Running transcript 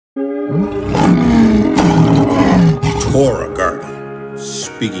Torah guardian,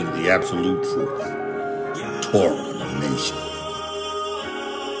 speaking the absolute truth. Torah nation.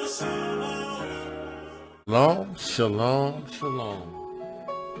 Shalom, shalom, shalom.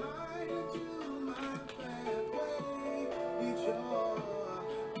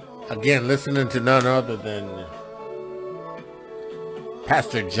 Again, listening to none other than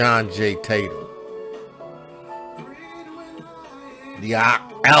Pastor John J. Tatum. The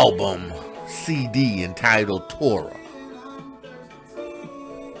album CD entitled Torah.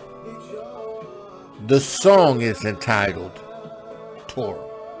 The song is entitled Torah.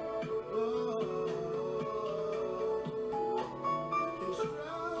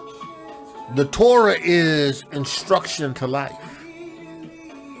 The Torah is instruction to life.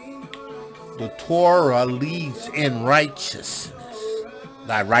 The Torah leads in righteousness.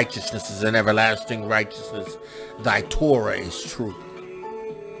 Thy righteousness is an everlasting righteousness. Thy Torah is truth.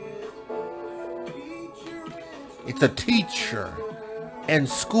 It's a teacher and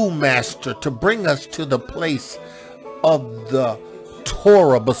schoolmaster to bring us to the place of the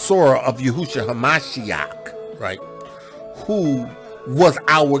Torah, Basora of Yahusha HaMashiach, right? Who was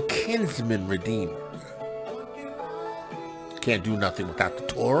our kinsman redeemer. Can't do nothing without the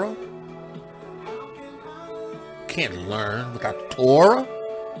Torah. Can't learn without the Torah.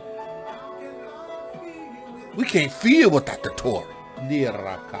 We can't feel without the Torah.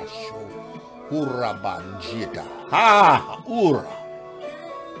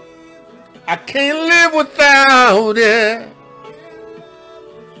 I can't live without it.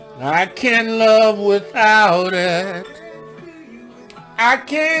 I can't love without it. I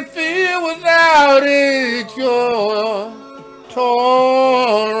can't feel without it. Your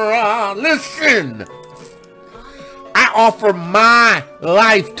Torah. Listen. I offer my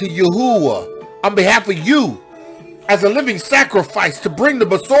life to Yahuah on behalf of you as a living sacrifice to bring the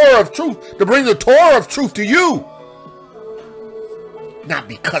Basora of truth, to bring the Torah of truth to you. Not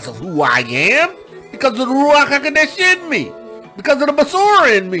because of who I am, because of the Ruach HaKodesh in me, because of the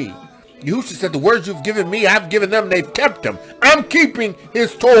Basora in me. Yahusha said, the words you've given me, I've given them, they've kept them. I'm keeping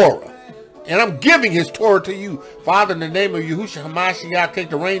his Torah, and I'm giving his Torah to you. Father, in the name of Yahusha HaMashiach, take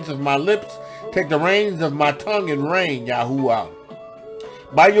the reins of my lips, take the reins of my tongue and reign, Yahuah.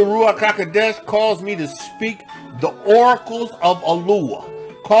 By your Ruach HaKodesh, cause me to speak the oracles of Alua.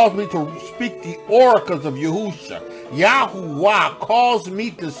 Cause me to speak the oracles of Yahusha. Yahuah, cause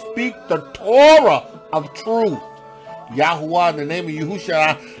me to speak the Torah of truth. Yahuah, in the name of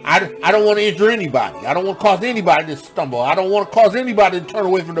Yahusha, I don't want to injure anybody. I don't want to cause anybody to stumble. I don't want to cause anybody to turn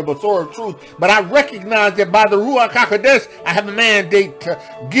away from the Basora of truth. But I recognize that by the Ruach HaKodesh, I have a mandate to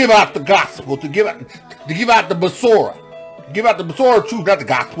give out the gospel, to give out the Basora. Give out the Basora of truth, not the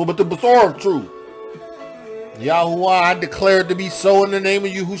gospel, but the Basora of truth. Yahuah, I declare it to be so in the name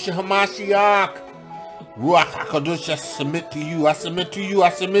of Yahusha HaMashiach. Ruach HaKodesh, I submit to you. I submit to you. I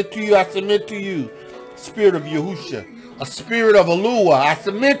submit to you. I submit to you. Spirit of Yahusha, a spirit of Alua, I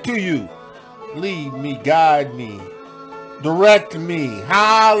submit to you. Lead me, guide me, direct me.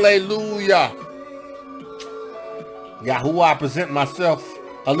 Hallelujah. Yahuah, I present myself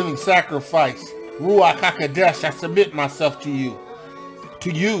a living sacrifice. Ruach HaKodesh, I submit myself to you, to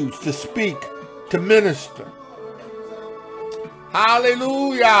use, to speak, to minister.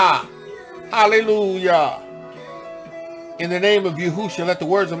 Hallelujah. Hallelujah. In the name of Yahusha, let the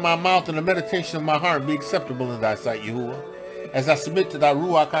words of my mouth and the meditation of my heart be acceptable in thy sight, Yahuah. As I submit to thy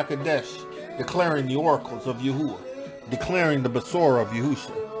Ruach HaKodesh, declaring the oracles of Yahuah, declaring the Basora of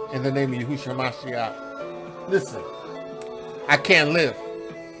Yahusha, in the name of Yahusha Mashiach. Listen, I can't live.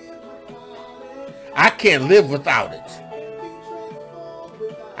 I can't live without it.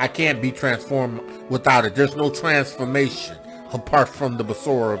 I can't be transformed without it. There's no transformation apart from the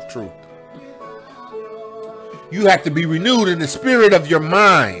Basora of truth. You have to be renewed in the spirit of your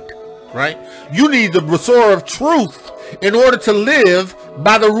mind, right? You need the Basora of truth in order to live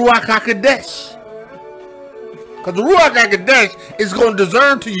by the Ruach HaKodesh. Because the Ruach HaKodesh is going to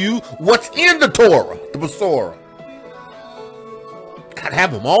discern to you what's in the Torah, the Basora. Got to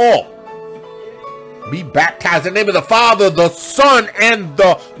have them all. Be baptized in the name of the Father, the Son, and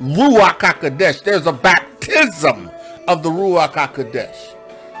the Ruach HaKodesh. There's a baptism of the Ruach HaKodesh.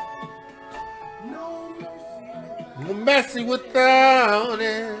 No mercy without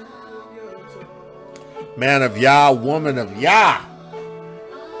it. Man of Yah, woman of Yah.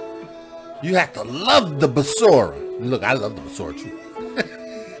 You have to love the Basora. Look, I love the Basora too.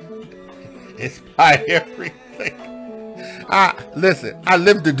 It's by everything. Listen, I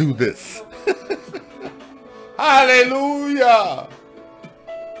live to do this. Hallelujah.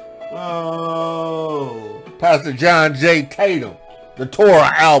 Oh, Pastor John J. Tatum. The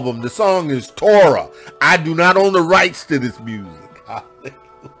Torah album. The song is Torah. I do not own the rights to this music.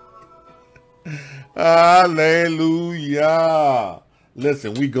 Hallelujah.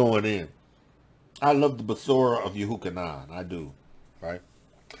 Listen, we going in. I love the Torah of Yahuah. I do. Right?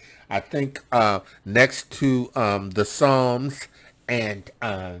 I think next to the Psalms and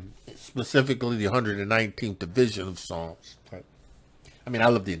specifically the 119th division of Psalms. Right? I mean, I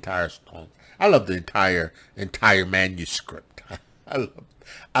love the entire Psalms. I love the entire manuscript.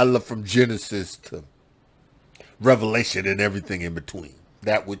 I love from Genesis to Revelation and everything in between.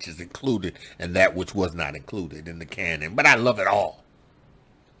 That which is included and that which was not included in the canon. But I love it all.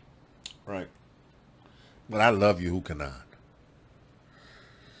 Right. But I love Yahuah.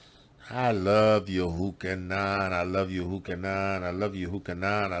 I love Yahuah. I love Yahuah. I love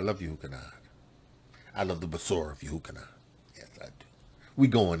Yahuah. I love Yahuah. I love the Basora of Yahuah. Yes, I do. We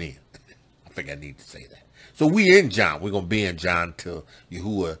going in. I think I need to say that. So we in John. We're going to be in John till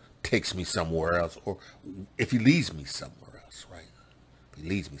Yahuah takes me somewhere else. Or if he leads me somewhere else, right? If he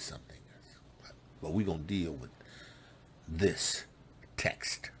leads me something else. But we're going to deal with this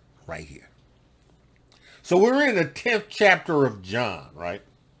text right here. So we're in the 10th chapter of John, right?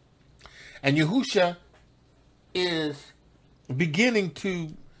 And Yahusha is beginning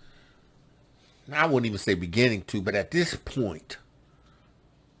to, I wouldn't even say beginning to, but at this point,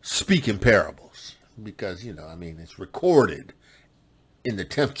 speak in parables. Because, you know, I mean, it's recorded in the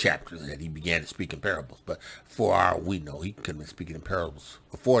 10th chapter that he began to speak in parables. But for our, we know he could have been speaking in parables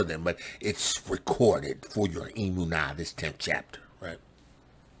before then, but it's recorded for your emunah, this 10th chapter, right?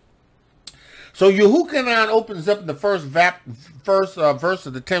 So Yahuah opens up in the first verse of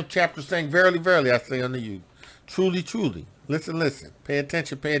the 10th chapter saying, "Verily, verily, I say unto you, truly, truly, listen, listen, pay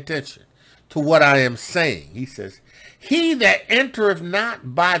attention to what I am saying." He says, "He that entereth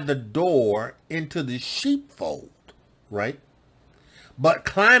not by the door into the sheepfold," right, "but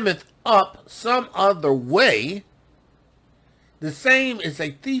climbeth up some other way, the same is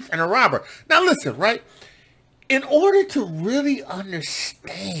a thief and a robber." Now listen, right? In order to really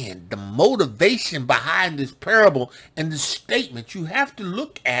understand the motivation behind this parable and this statement, you have to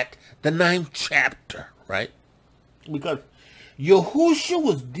look at the 9th chapter, right? Because Yahusha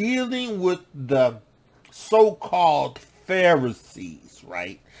was dealing with the so-called Pharisees,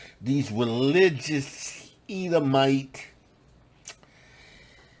 right? These religious Edomite,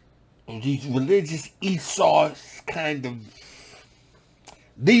 these religious Esau kind of,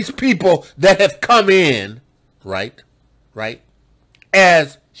 these people that have come in, right,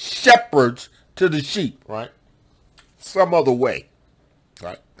 as shepherds to the sheep, right, some other way,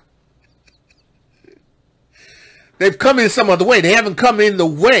 right. They've come in some other way. They haven't come in the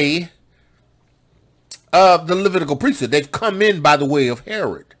way of the Levitical priesthood. They've come in by the way of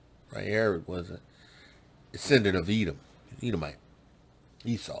Herod, right. Herod was a descendant of Edomite,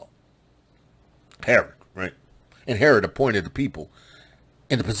 Esau. Herod, right, and Herod appointed the people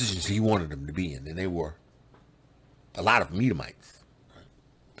in the positions he wanted them to be in, and they were a lot of Edomites. Right?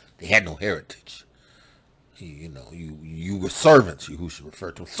 They had no heritage. You know, you were servants. You should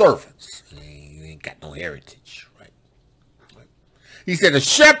refer to servants. You ain't got no heritage, right? He said, "A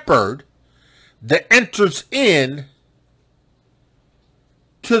shepherd that enters in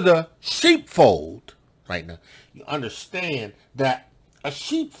to the sheepfold." Right now, you understand that a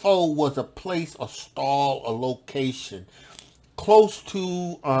sheepfold was a place, a stall, a location close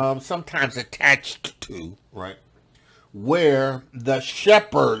to, sometimes attached to, right, where the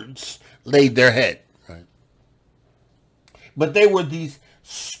shepherds laid their head, right? But they were these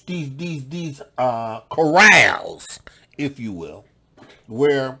corrals, if you will,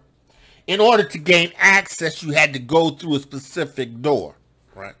 where in order to gain access, you had to go through a specific door,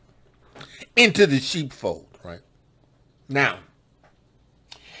 right, into the sheepfold, right? Now,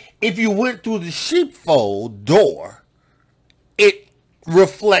 if you went through the sheepfold door, it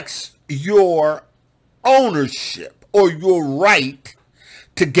reflects your ownership or your right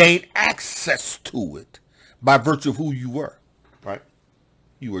to gain access to it by virtue of who you were, right?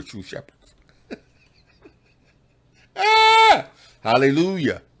 You were true shepherds.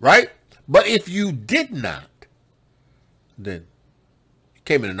 Hallelujah, right? But if you did not, then you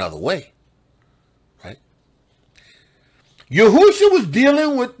came in another way, right? Yahusha was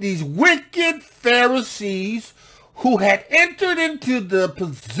dealing with these wicked Pharisees who had entered into the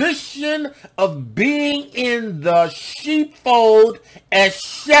position of being in the sheepfold as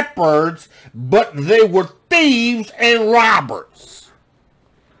shepherds, but they were thieves and robbers.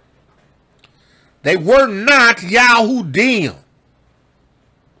 They were not Yahudim.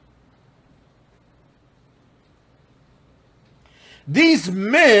 these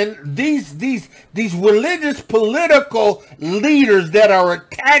men, these religious political leaders that are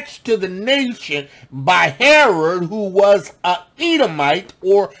attached to the nation by Herod, who was an Edomite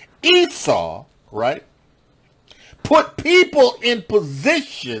or Esau, right? Put people in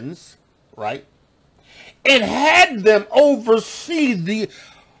positions, right? And had them oversee the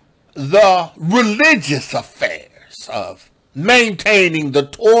religious affairs of maintaining the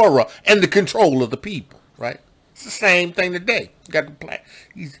Torah and the control of the people, right? It's the same thing today. You got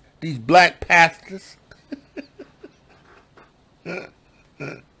these black pastors that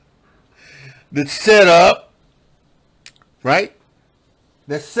set up, right?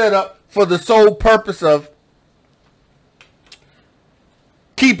 That set up for the sole purpose of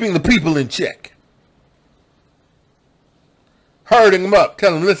keeping the people in check. Herding them up,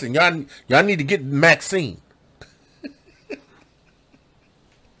 telling them, listen, y'all need to get Maxine.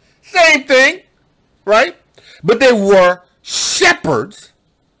 Same thing, right? But they were shepherds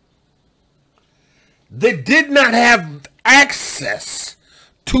that did not have access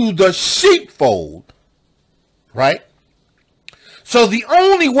to the sheepfold, right? So the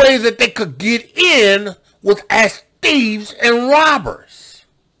only way that they could get in was as thieves and robbers,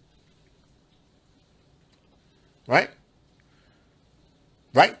 right?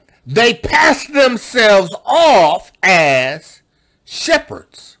 Right? They passed themselves off as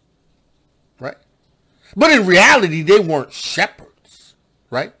shepherds, right? But in reality, they weren't shepherds,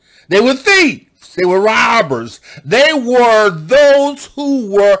 right? They were thieves. They were robbers. They were those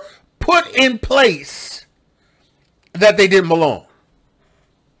who were put in place that they didn't belong.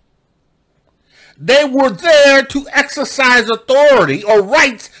 They were there to exercise authority or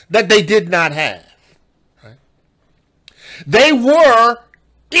rights that they did not have, right? They were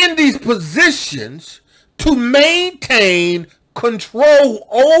in these positions to maintain control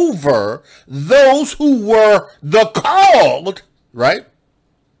over those who were the called, right?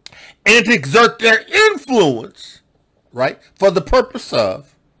 And to exert their influence, right? For the purpose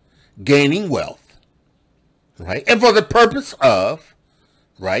of gaining wealth, right? And for the purpose of,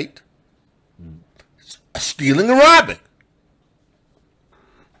 right? Stealing and robbing.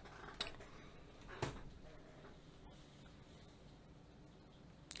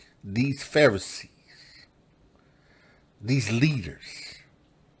 These Pharisees, these leaders,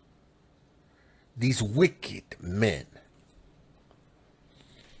 these wicked men,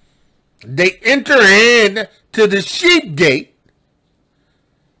 they enter in to the sheep gate,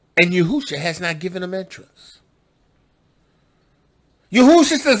 and Yahusha has not given them entrance.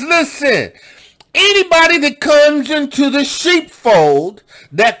 Yahusha says, listen, anybody that comes into the sheepfold,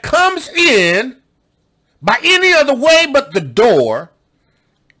 that comes in by any other way but the door,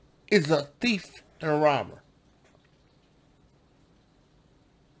 is a thief and a robber.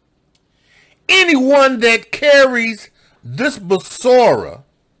 Anyone that carries this Besorah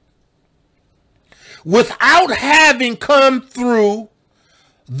without having come through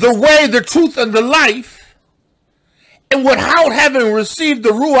the way, the truth, and the life, and without having received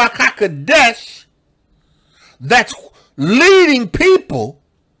the Ruach HaKodesh that's leading people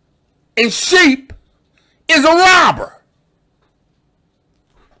and sheep, is a robber.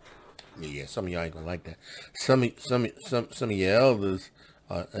 Yeah, some of y'all ain't gonna like that. Some of your elders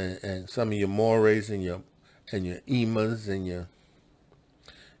and some of your mores and your emas and your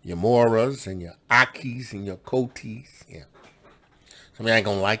moras and your akis and your kotis. Yeah, some of y'all ain't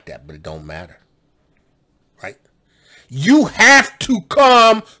gonna like that, but it don't matter, right? You have to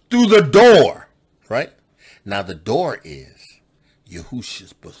come through the door, right? Now the door is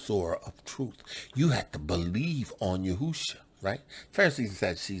Yahusha's Besorah of truth. You have to believe on Yahusha. Right? Pharisees and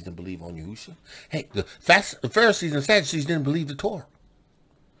Sadducees didn't believe on Yahusha. Hey, the Pharisees and Sadducees didn't believe the Torah.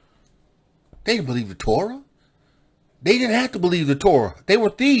 They didn't believe the Torah. They didn't have to believe the Torah. They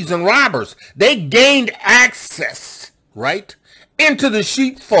were thieves and robbers. They gained access, right, into the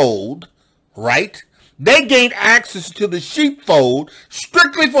sheepfold, right? They gained access to the sheepfold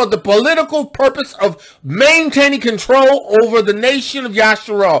strictly for the political purpose of maintaining control over the nation of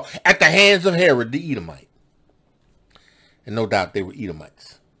Yasharal at the hands of Herod the Edomite. And no doubt they were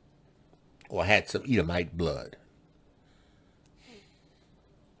Edomites or had some Edomite blood.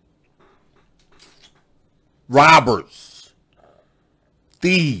 Robbers,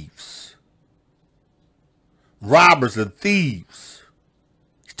 thieves, robbers and thieves.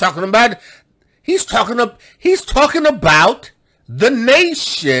 He's talking about the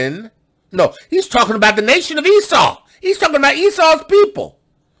nation. No, he's talking about the nation of Esau. He's talking about Esau's people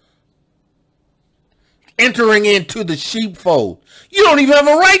entering into the sheepfold. You don't even have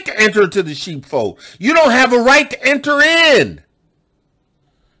a right to enter into the sheepfold. You don't have a right to enter in.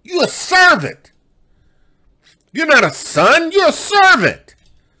 You're a servant. You're not a son. You're a servant.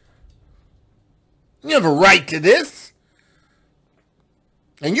 You have a right to this.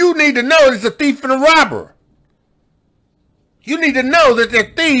 And you need to know there's a thief and a robber. You need to know that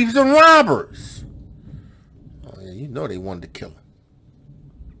they're thieves and robbers. Oh, yeah, you know they wanted to kill him.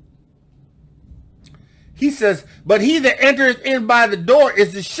 He says, but he that entereth in by the door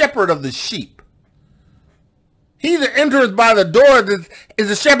is the shepherd of the sheep. He that entereth by the door is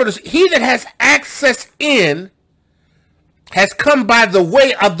the shepherd of the sheep. He that has access in has come by the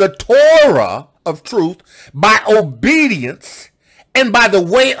way of the Torah of truth, by obedience, and by the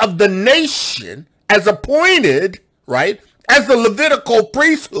way of the nation as appointed, right, as the Levitical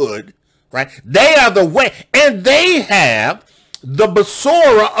priesthood, right? They are the way, and they have the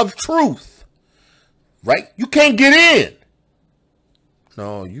Besorah of truth, right? You can't get in.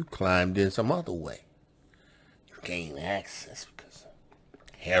 No, you climbed in some other way. You gained access because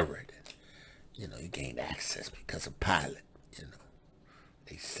of Herod. You know, you gained access because of Pilate. You know,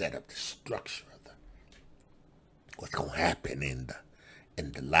 they set up the structure of what's going to happen in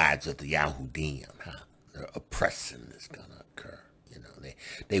the lives of the Yahudim, how the oppression is going to occur. You know,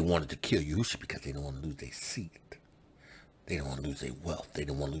 they wanted to kill Yahusha because they don't want to lose their seat. They don't want to lose their wealth. They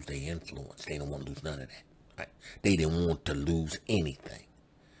don't want to lose their influence. They don't want to lose none of that. Right? They didn't want to lose anything.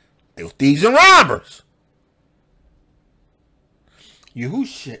 They were thieves and robbers.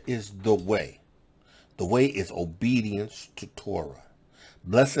 Yahusha is the way. The way is obedience to Torah.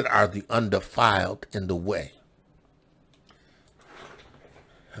 Blessed are the undefiled in the way.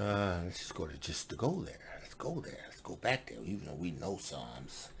 Let's just go there. Let's go there. Let's go back there. Even though we know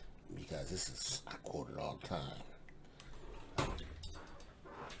Psalms, because this is, I quote it all the time.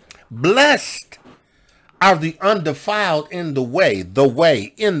 Blessed are the undefiled in the way,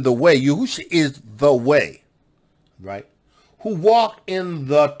 in the way. Yahusha is the way, right? Who walk in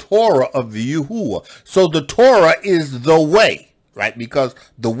the Torah of Yahuah. So the Torah is the way, right? Because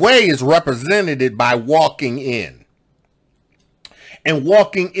the way is represented by walking in. And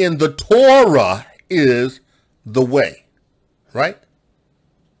walking in the Torah is the way, right?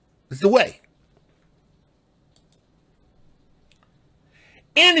 It's the way.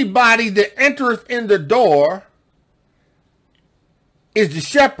 Anybody that entereth in the door is the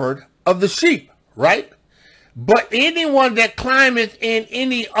shepherd of the sheep, right? But anyone that climbeth in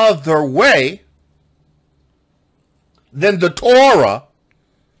any other way than the Torah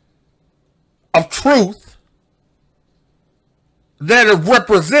of truth, that it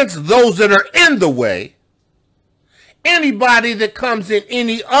represents those that are in the way, anybody that comes in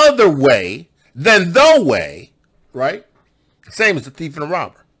any other way than the way, right? Same as a thief and a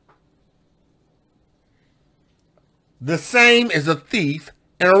robber. The same as a thief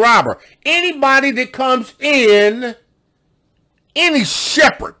and a robber. Anybody that comes in, any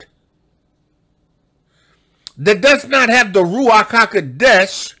shepherd that does not have the Ruach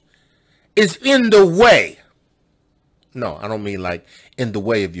HaKodesh is in the way. No, I don't mean like in the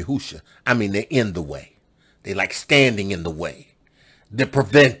way of Yahusha. I mean they're in the way. They like standing in the way. They're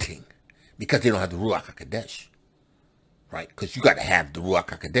preventing because they don't have the Ruach HaKodesh. Right? Because you got to have the Ruach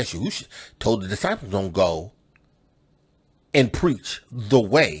HaKodesh. Yahusha told the disciples, don't go and preach the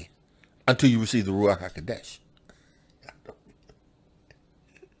way until you receive the Ruach HaKodesh.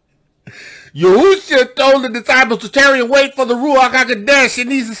 Yahusha told the disciples to tarry and wait for the Ruach HaKodesh. In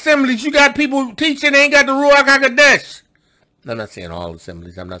these assemblies, you got people teaching they ain't got the Ruach HaKodesh. I'm not saying all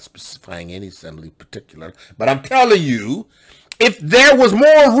assemblies. I'm not specifying any assembly in particular. But I'm telling you, if there was more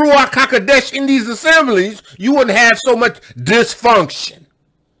Ruach HaKodesh in these assemblies, you wouldn't have so much dysfunction.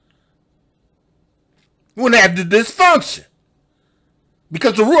 You wouldn't have the dysfunction.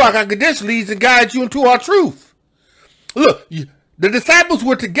 Because the Ruach HaKodesh leads and guides you into our truth. Look, the disciples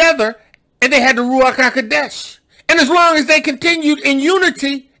were together and they had the Ruach HaKodesh. And as long as they continued in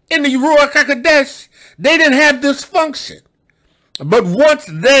unity in the Ruach HaKodesh, they didn't have dysfunction. But once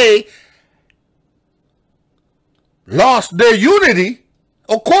they lost their unity,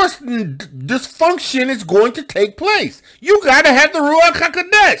 of course, dysfunction is going to take place. You got to have the Ruach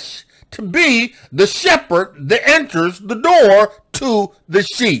HaKodesh to be the shepherd that enters the door to the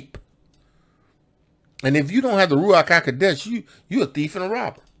sheep. And if you don't have the Ruach HaKodesh, you're a thief and a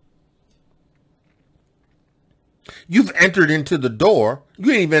robber. You've entered into the door.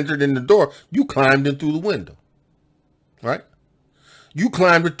 You ain't even entered in the door. You climbed in through the window. Right? You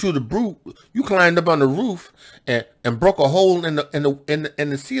climbed into the roof. You climbed up on the roof and broke a hole in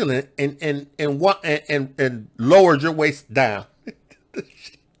the ceiling and lowered your waist down.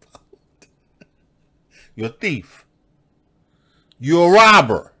 You're a thief. You're a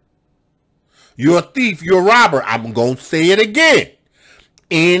robber. You're a thief. You're a robber. I'm going to say it again.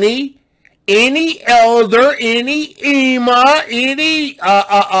 any elder, any ima, any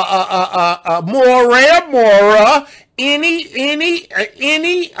mora, any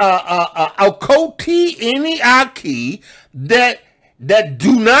alkoti, any aki that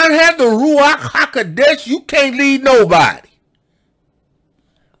do not have the Ruach HaKodesh, you can't lead nobody.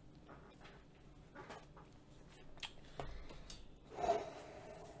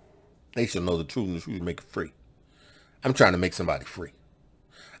 They should know the truth, and the truth make it free. I'm trying to make somebody free.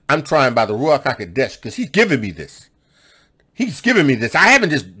 I'm trying by the Ruach HaKodesh, because he's giving me this. He's giving me this. I haven't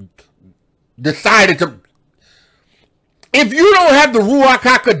just decided to. If you don't have the Ruach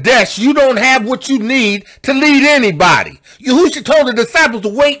HaKodesh, you don't have what you need to lead anybody. Yahusha told the disciples to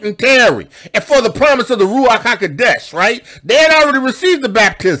wait and tarry, and for the promise of the Ruach HaKodesh, right? They had already received the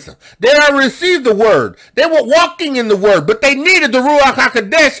baptism. They had already received the word. They were walking in the word, but they needed the Ruach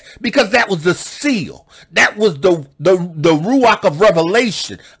HaKodesh because that was the seal. That was the Ruach of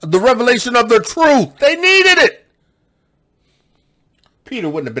revelation, the revelation of the truth. They needed it. Peter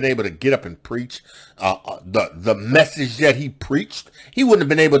wouldn't have been able to get up and preach the message that he preached. He wouldn't have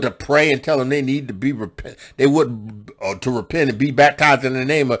been able to pray and tell them they need to be repent. They would to repent and be baptized in the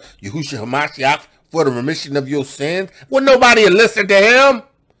name of Yahusha HaMashiach for the remission of your sins. Well, nobody would listen to him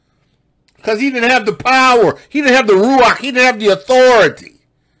because he didn't have the power. He didn't have the Ruach. He didn't have the authority.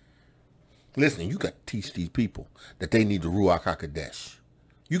 Listen, you got to teach these people that they need the Ruach HaKodesh.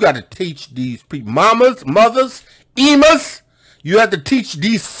 You got to teach these people, mamas, mothers, emas. You have to teach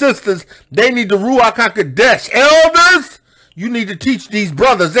these sisters, they need the Ruach HaKodesh. Elders, you need to teach these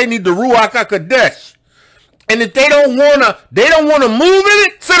brothers, they need the Ruach HaKodesh. And if they don't wanna move in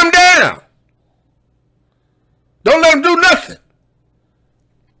it, sit them down. Don't let them do nothing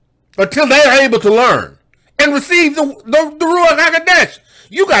until they're able to learn and receive the Ruach HaKodesh.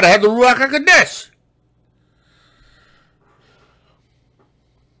 You got to have the Ruach HaKodesh.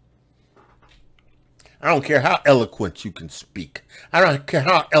 I don't care how eloquent you can speak. I don't care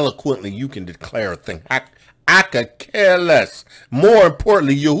how eloquently you can declare a thing. I could care less. More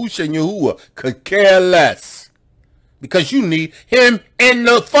importantly, Yahusha and Yahuah could care less. Because you need him and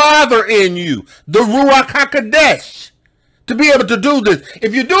the Father in you. The Ruach HaKodesh. To be able to do this.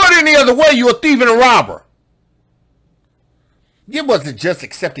 If you do it any other way, you're a thief and a robber. It wasn't just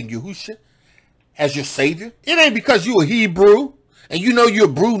accepting Yahusha as your Savior. It ain't because you a Hebrew. And you know you're a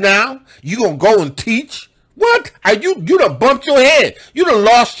brew now, you gonna go and teach? What? You done bumped your head. You done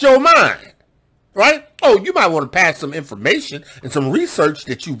lost your mind. Right? Oh, you might want to pass some information and some research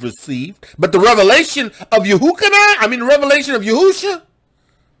that you've received. But the revelation of the revelation of Yahusha?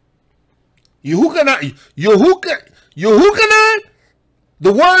 Yahuah,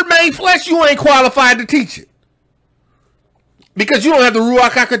 the word made flesh, you ain't qualified to teach it. Because you don't have the Ruach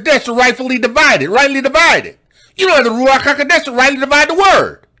HaKodesh to rightly divide it. You don't have the Ruach HaKodesh to rightly divide the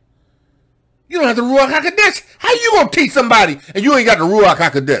word. You don't have the Ruach HaKodesh. How you going to teach somebody and you ain't got the Ruach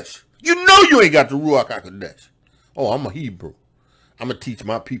HaKodesh? You know you ain't got the Ruach HaKodesh. Oh, I'm a Hebrew. I'm going to teach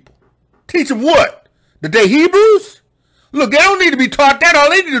my people. Teach them what? That they Hebrews? Look, they don't need to be taught that. All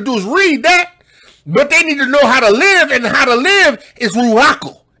they need to do is read that. But they need to know how to live, and how to live is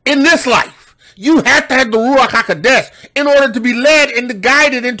Ruachal in this life. You have to have the Ruach HaKodesh in order to be led and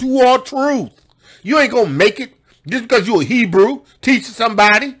guided into all truth. You ain't going to make it. Just because you're a Hebrew, teaching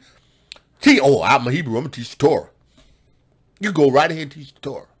somebody. I'm a Hebrew, I'm going to teach the Torah. You go right ahead and teach the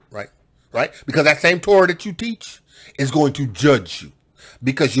Torah, right? Because that same Torah that you teach is going to judge you.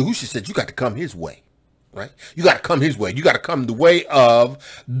 Because Yahusha said you got to come his way, right? You got to come his way. You got to come the way of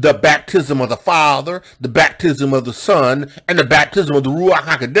the baptism of the Father, the baptism of the Son, and the baptism of the Ruach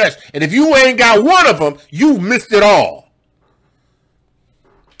HaKodesh. And if you ain't got one of them, you missed it all.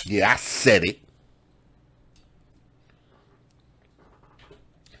 Yeah, I said it.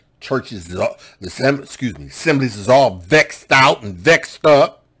 Churches, assemblies is all vexed out and vexed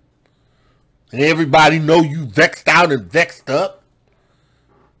up. And everybody know you vexed out and vexed up.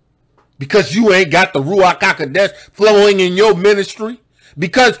 Because you ain't got the Ruach HaKodesh flowing in your ministry.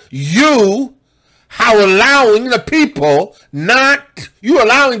 Because you are allowing the people you're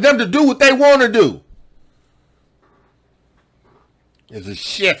allowing them to do what they want to do. There's a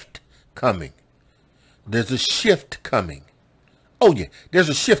shift coming. There's a shift coming. Oh, yeah. There's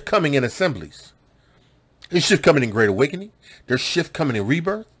a shift coming in assemblies. There's a shift coming in Great Awakening. There's a shift coming in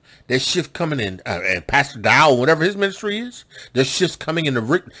Rebirth. There's a shift coming in Pastor Dow, whatever his ministry is. There's shifts coming in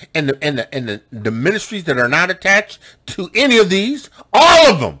the ministries that are not attached to any of these.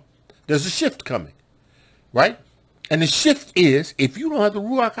 All of them. There's a shift coming. Right? And the shift is, if you don't have the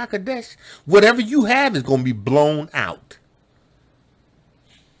Ruach HaKodesh, whatever you have is going to be blown out.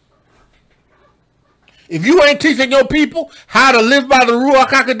 If you ain't teaching your people how to live by the Ruach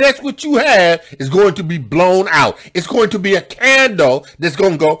HaKodesh, what you have is going to be blown out. It's going to be a candle that's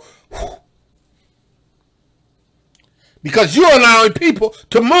going to go, whew, because you're allowing people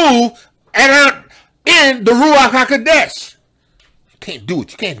to move and are in the Ruach HaKodesh. You can't do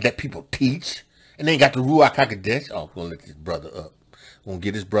it. You can't let people teach. And they ain't got the Ruach HaKodesh. Oh, I'm going to let this brother up. I'm going to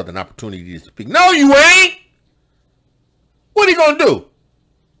give this brother an opportunity to speak. No, you ain't. What are you going to do?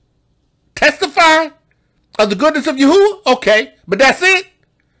 Testify of the goodness of Yahuah? Okay, but that's it.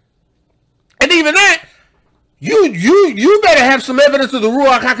 And even that, you better have some evidence of the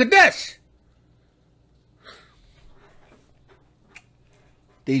Ruach HaKodesh.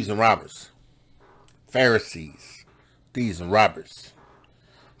 Thieves and robbers. Pharisees. Thieves and robbers.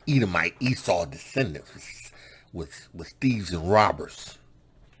 Edomite, Esau descendants was thieves and robbers.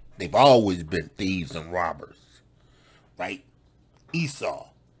 They've always been thieves and robbers. Right? Esau,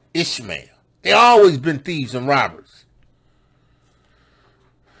 Ishmael. They always been thieves and robbers.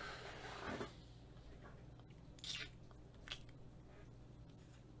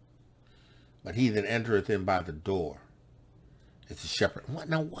 But he that entereth in by the door is a shepherd. What?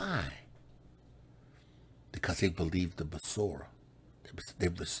 Now why? Because they believed the Besorah.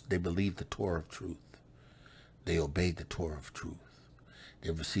 They believed the Torah of truth. They obeyed the Torah of truth. They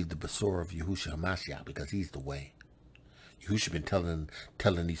received the Besorah of Yahusha HaMashiach because he's the way. Yahusha been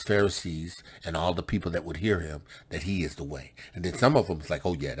telling these Pharisees and all the people that would hear him that he is the way. And then some of them was like,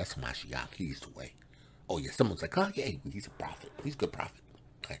 oh yeah, that's Mashiach. He's the way. Oh yeah, someone's like, oh yeah, he's a prophet. He's a good prophet.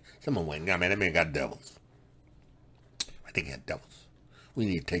 Okay. Someone went, yeah, man, that man got devils. I think he had devils. We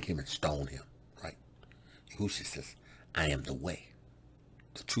need to take him and stone him, right? Yahusha says, I am the way,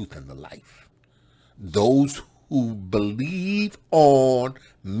 the truth, and the life. Those who believe on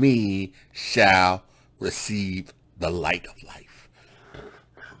me shall receive the light of life.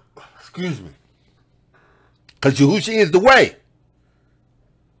 Excuse me. Because Yahusha is the way.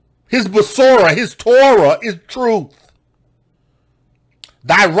 His Besorah, his Torah is truth.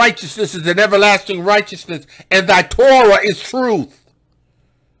 Thy righteousness is an everlasting righteousness, and thy Torah is truth.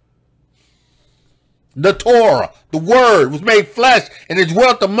 The Torah, the Word, was made flesh and is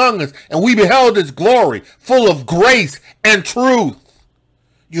dwelt among us, and we beheld his glory, full of grace and truth.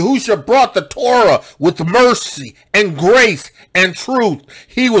 Yahusha brought the Torah with mercy and grace and truth.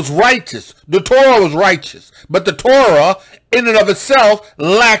 He was righteous. The Torah was righteous. But the Torah, in and of itself,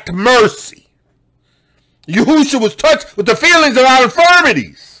 lacked mercy. Yahusha was touched with the feelings of our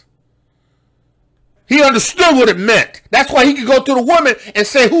infirmities. He understood what it meant. That's why he could go to the woman and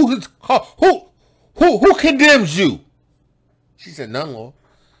say, who condemns you? She said, none, Lord.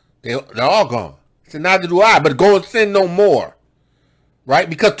 They're all gone. He said, neither do I, but go and sin no more. Right?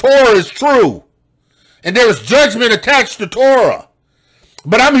 Because Torah is true. And there is judgment attached to Torah.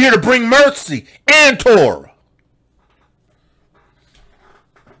 But I'm here to bring mercy and Torah.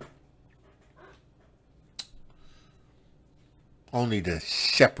 Only the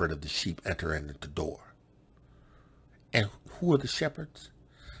shepherd of the sheep enter in at the door. And who are the shepherds?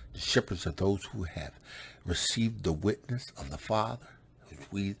 The shepherds are those who have received the witness of the Father, who have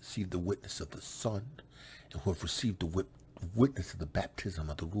received the witness of the Son, and who have received the witness of the baptism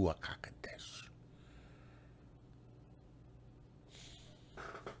of the Ruach HaKodesh.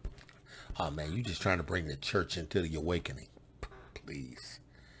 Oh man, you just trying to bring the church into the awakening. Please.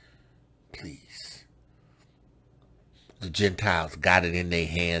 Please. The Gentiles got it in their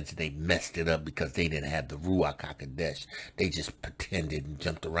hands and they messed it up because they didn't have the Ruach HaKodesh. They just pretended and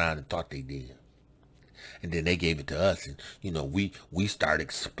jumped around and thought they did. And then they gave it to us, and you know, we start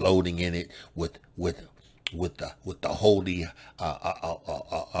exploding in it with the holy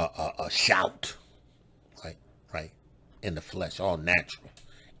shout, right, in the flesh, all natural,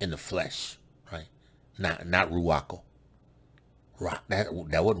 in the flesh, right, not ruaco, that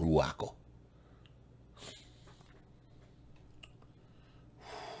wasn't ruaco.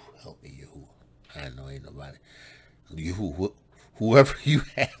 Help me, you. I know ain't nobody. You, whoever you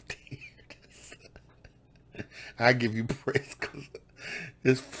have to hear this, I give you praise because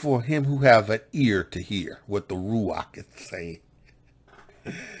it's for him who have an ear to hear what the Ruach is saying.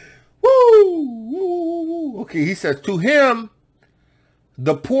 Woo! Okay, he says, to him,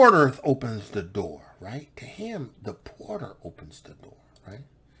 the porter opens the door, right? To him, the porter opens the door, right?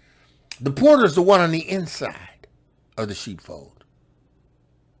 The porter is the one on the inside of the sheepfold,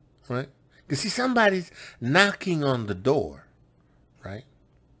 right? You see, somebody's knocking on the door, right?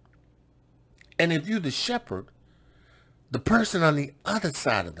 And if you're the shepherd, the person on the other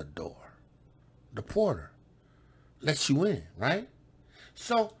side of the door, the porter, lets you in, right?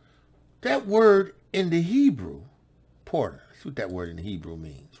 So that word in the Hebrew, porter, that's what that word in the Hebrew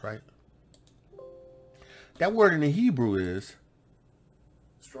means, right? That word in the Hebrew is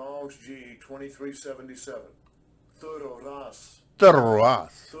Strong's G 2377. Thoros.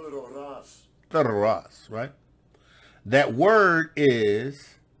 Thoros, right? That word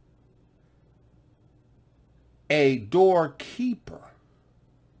is a doorkeeper,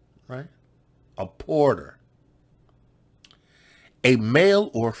 right? A porter. A male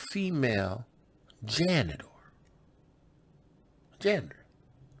or female janitor. Janitor.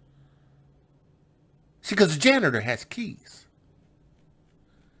 See, because the janitor has keys.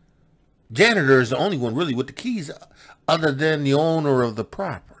 Janitor is the only one really with the keys other than the owner of the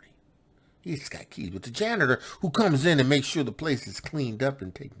property. He's got keys. But the janitor who comes in and makes sure the place is cleaned up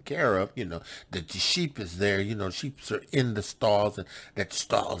and taken care of, you know, that the sheep is there, you know, sheep are in the stalls and that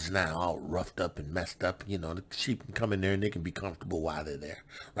stall is now all roughed up and messed up. You know, the sheep can come in there and they can be comfortable while they're there,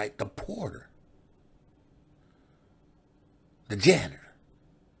 right? The porter. The janitor.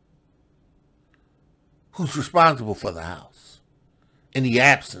 Who's responsible for the house in the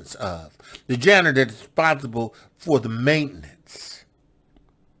absence of. The janitor that's responsible for the maintenance.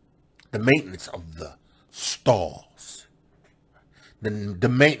 The maintenance of the stalls. The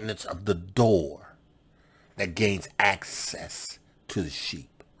maintenance of the door that gains access to the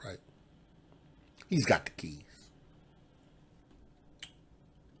sheep, right? He's got the keys.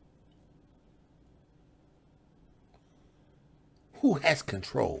 Who has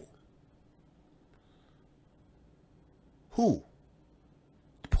control? Who?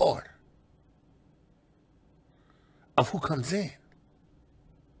 The porter. Of who comes in.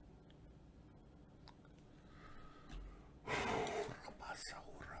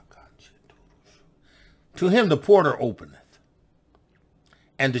 To him the porter openeth,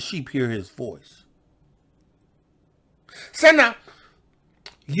 and the sheep hear his voice. So now,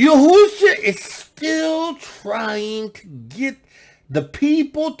 Yahusha is still trying to get the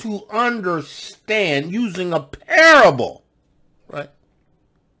people to understand using a parable, right?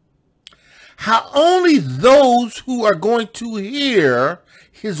 How only those who are going to hear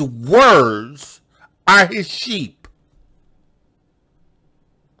his words are his sheep.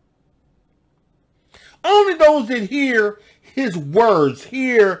 Only those that hear his words,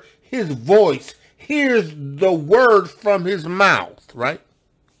 hear his voice, hears the word from his mouth, right?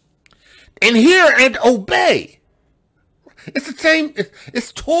 And hear and obey. It's the same.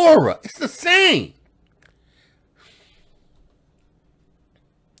 It's Torah. It's the same.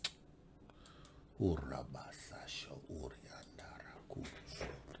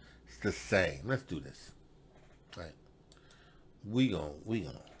 It's the same. Let's do this. Right. We gonna.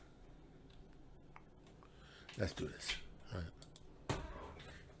 Let's do this. Right.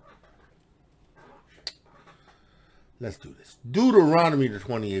 Let's do this. Deuteronomy, the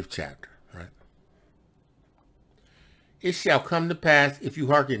 28th chapter. Right. It shall come to pass if you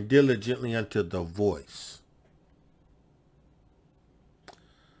hearken diligently unto the voice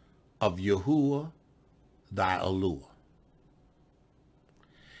of Yahuah thy Elohayka,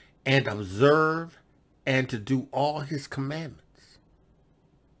 and observe and to do all his commandments,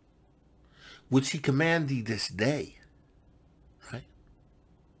 which he command thee this day, right?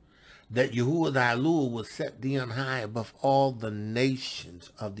 That Yahuah thy Elohayka will set thee on high above all the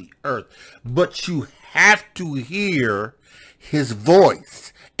nations of the earth. But you have to hear his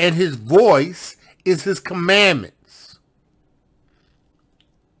voice, and his voice is his commandments.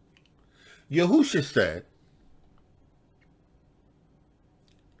 Yahusha said,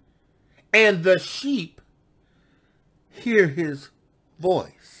 and the sheep hear his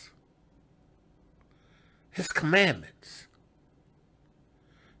voice, his commandments,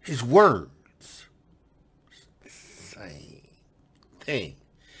 his words. Same thing.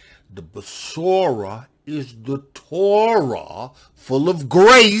 The Besorah is the Torah, full of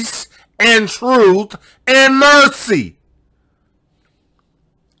grace and truth and mercy.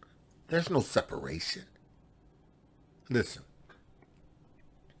 There's no separation. Listen.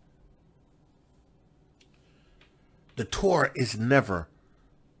 The Torah has never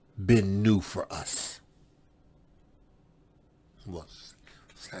been new for us. Well,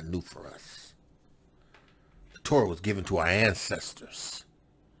 it's not new for us. The Torah was given to our ancestors.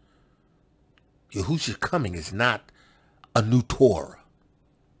 Yahusha's coming is not a new Torah.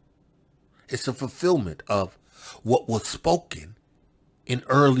 It's a fulfillment of what was spoken in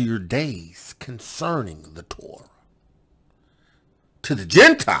earlier days concerning the Torah. To the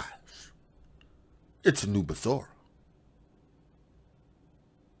Gentiles, it's a new Besorah.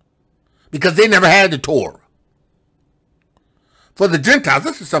 Because they never had the Torah. For the Gentiles,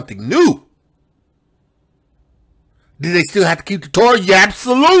 this is something new. Do they still have to keep the Torah? Yeah,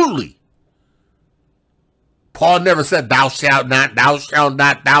 absolutely. Paul never said, thou shalt not, thou shalt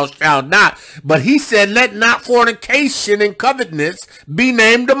not, thou shalt not. But he said, let not fornication and covetousness be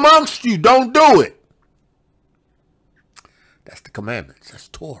named amongst you. Don't do it. That's the commandments. That's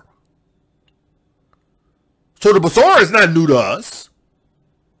Torah. So the Besorah is not new to us.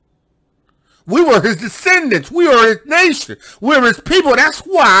 We were his descendants. We are his nation. We're his people. That's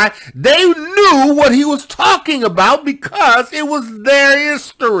why they knew what he was talking about, because it was their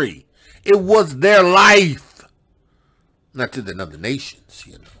history. It was their life. Not to the other nations,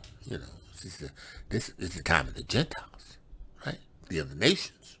 you know. This is the time of the Gentiles, right? The other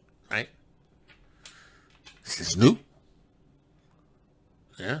nations, right? This is new.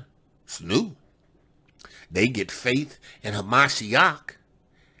 Yeah, it's new. They get faith in Hamashiach,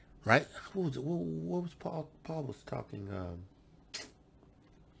 right? What was Paul? Paul was talking. Where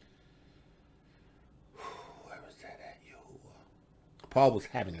was that at? Yahuah. Paul was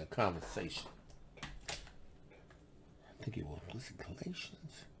having a conversation. I think it was it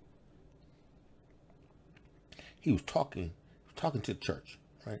Galatians? He was talking to the church,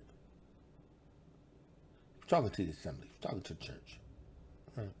 right? He was talking to the assembly. He was talking to the church,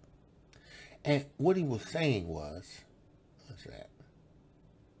 right? And what he was saying was, what's that?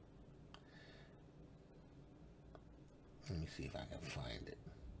 Let me see if I can find it.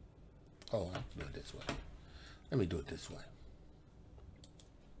 Oh, I'll do it this way. Let me do it this way.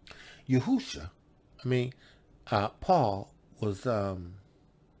 Yahusha, Paul was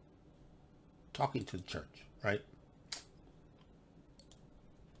talking to the church, right?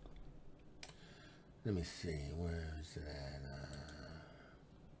 Let me see, where is that?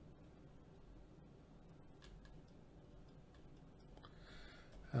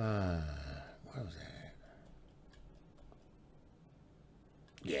 Where was that?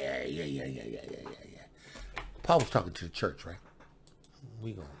 Yeah. Paul was talking to the church, right?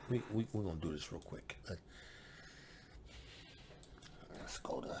 We're gonna do this real quick. Let's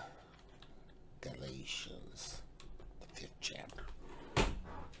go to Galatians, the 5th chapter.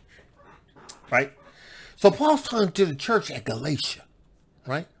 Right? So Paul's talking to the church at Galatia,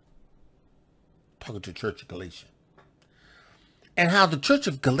 right? Talking to the church at Galatia. And how the church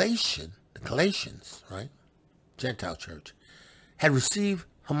of Galatian, the Galatians, right? Gentile church, had received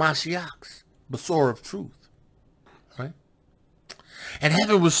Hamashiach's Besorah of truth, right? And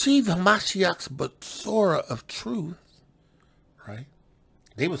having received Hamashiach's Besorah of truth, right?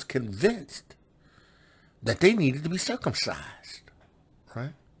 They was convinced that they needed to be circumcised,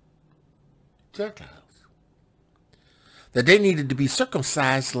 right? Gentiles. That they needed to be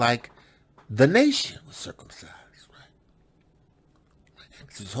circumcised like the nation was circumcised, right?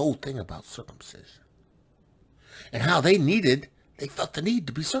 It's this whole thing about circumcision. And how they felt the need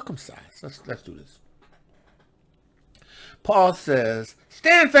to be circumcised. Let's do this. Paul says,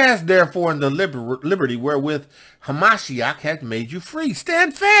 stand fast, therefore, in the liberty wherewith Hamashiach hath made you free.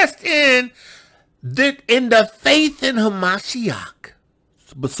 Stand fast in the faith in Hamashiach,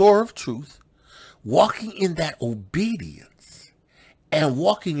 Besorah of truth, walking in that obedience and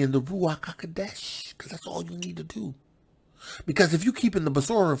walking in the Ruach HaKodesh, because that's all you need to do. Because if you keep in the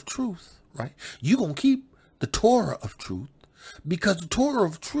Besorah of truth, right, you're going to keep the Torah of truth, because the Torah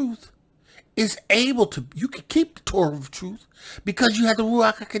of truth is able to, you can keep the Torah of truth because you have the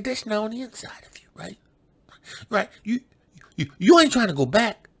Ruach HaKodesh now on the inside of you, right? Right? You ain't trying to go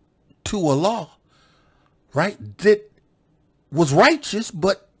back to a law, right, that was righteous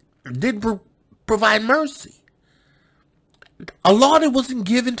but didn't provide mercy. A law that wasn't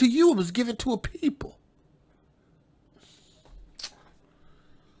given to you, it was given to a people.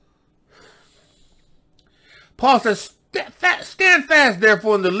 Paul says, stand fast,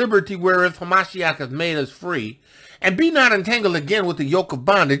 therefore, in the liberty wherewith Hamashiach hath made us free, and be not entangled again with the yoke of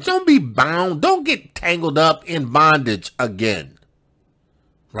bondage. Don't be bound. Don't get tangled up in bondage again.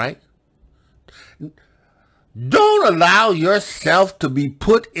 Right? Don't allow yourself to be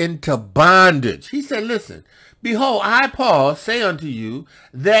put into bondage. He said, listen, behold, I, Paul, say unto you,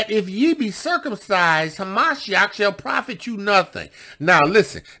 that if ye be circumcised, Hamashiach shall profit you nothing. Now,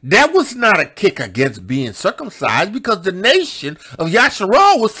 listen, that was not a kick against being circumcised, because the nation of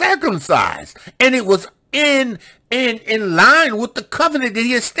Yasharal was circumcised. And it was in line with the covenant that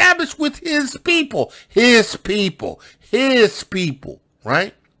he established with his people,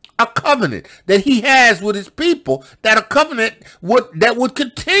 right? A covenant that he has with his people, that a covenant that would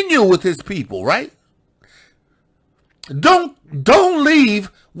continue with his people, right? Don't leave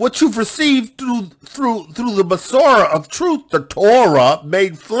what you've received through the Basora of truth, the Torah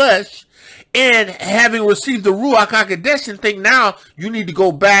made flesh, and having received the Ruach HaKodesh, and think now you need to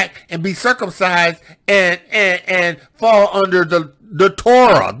go back and be circumcised and fall under the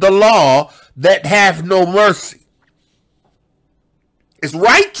Torah, the law that have no mercy. It's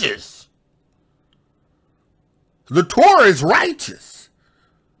righteous. The Torah is righteous,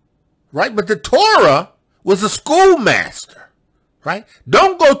 right? But the Torah was a schoolmaster, right?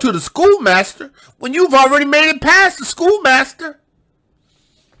 Don't go to the schoolmaster when you've already made it past the schoolmaster.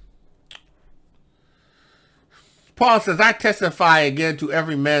 Paul says, I testify again to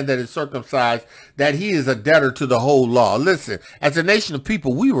every man that is circumcised that he is a debtor to the whole law. Listen, as a nation of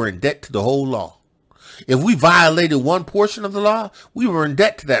people, we were in debt to the whole law. If we violated one portion of the law, we were in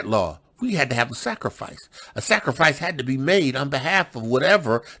debt to that law. We had to have a sacrifice. A sacrifice had to be made on behalf of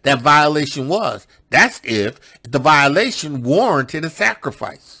whatever that violation was. That's if the violation warranted a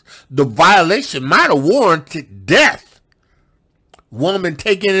sacrifice. The violation might have warranted death. Woman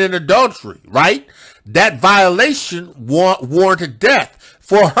taken in adultery, right? That violation warranted death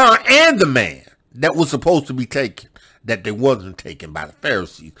for her and the man that was supposed to be taken, that they wasn't taken by the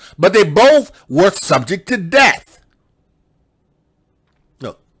Pharisees. But they both were subject to death.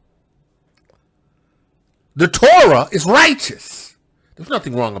 No. The Torah is righteous. There's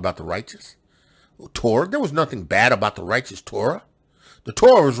nothing wrong about the righteous Torah. There was nothing bad about the righteous Torah. The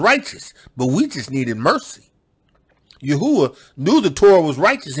Torah was righteous, but we just needed mercy. Yahuah knew the Torah was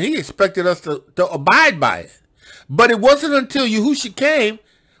righteous, and he expected us to abide by it. But it wasn't until Yahusha came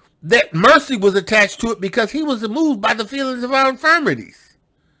that mercy was attached to it, because he was moved by the feelings of our infirmities.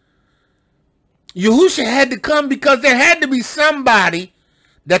 Yahusha had to come because there had to be somebody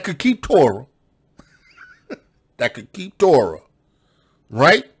that could keep Torah. That could keep Torah.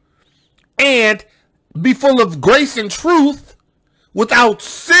 Right? And be full of grace and truth without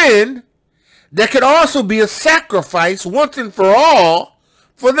sin, that could also be a sacrifice once and for all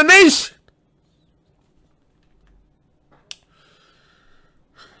for the nation.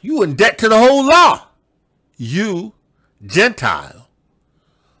 You in debt to the whole law. You, Gentile,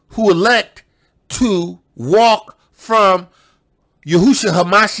 who elect to walk from Yahusha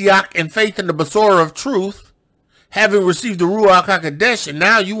HaMashiach in faith in the Basora of truth, having received the Ruach HaKodesh, and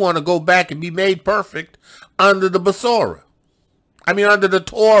now you want to go back and be made perfect under the Basora. Under the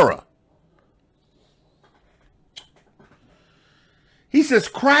Torah. He says,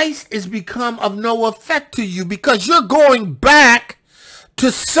 Christ is become of no effect to you because you're going back to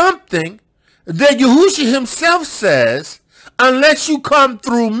something that Yahusha himself says, unless you come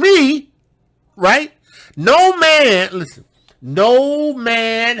through me, right? No man, listen, no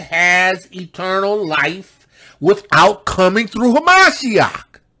man has eternal life without coming through Hamashiach.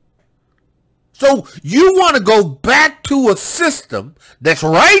 So you want to go back to a system that's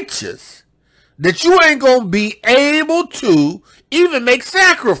righteous, that you ain't going to be able to even make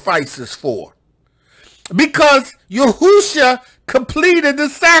sacrifices for. Because Yahusha completed the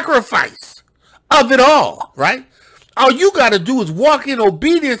sacrifice of it all, right? All you got to do is walk in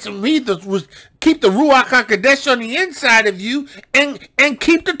obedience and keep the Ruach HaKodesh on the inside of you and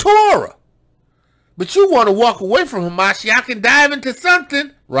keep the Torah. But you want to walk away from Hamashiach and dive into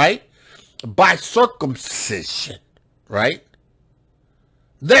something, right? By circumcision, right?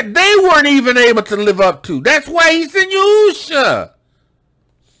 That they weren't even able to live up to. That's why he sent Yahusha.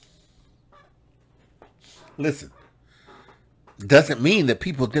 Listen, doesn't mean that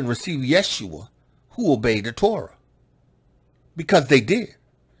people didn't receive Yeshua who obeyed the Torah. Because they did.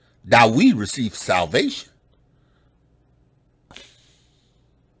 Now we receive salvation.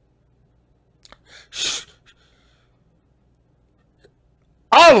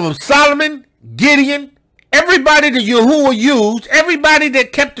 All of them, Solomon, Gideon, everybody that Yahuah used, everybody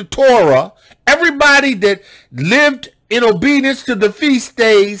that kept the Torah, everybody that lived in obedience to the feast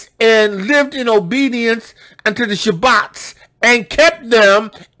days and lived in obedience unto the Shabbats and kept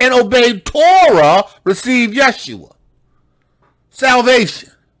them and obeyed Torah, received Yeshua.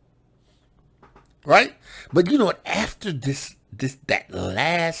 Salvation. Right? But you know what? After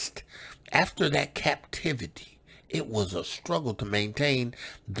after that captivity, it was a struggle to maintain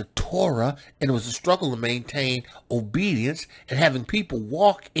the Torah, and it was a struggle to maintain obedience and having people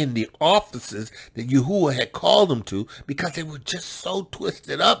walk in the offices that Yahuah had called them to, because they were just so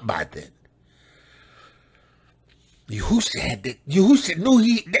twisted up by then. Yahuah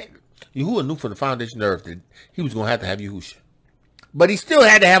knew from the foundation of the earth that he was going to have Yahusha. But he still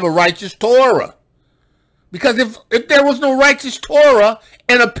had to have a righteous Torah. Because if there was no righteous Torah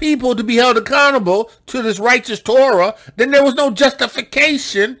and a people to be held accountable to this righteous Torah, then there was no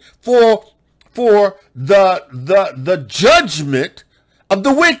justification for for the judgment of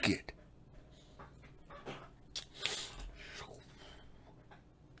the wicked.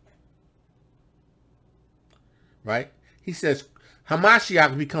 Right? He says,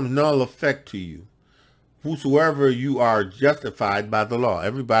 Hamashiach becomes null effect to you, whosoever you are justified by the law.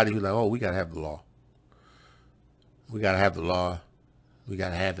 Everybody who's like, oh, we got to have the law. We got to have the law. We got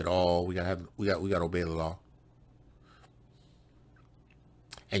to have it all. We got to obey the law.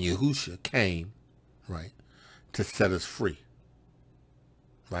 And Yahusha came, right, to set us free,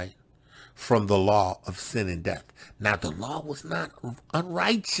 right, from the law of sin and death. Now, the law was not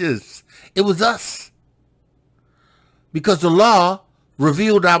unrighteous. It was us. Because the law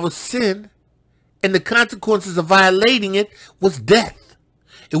revealed our sin, and the consequences of violating it was death.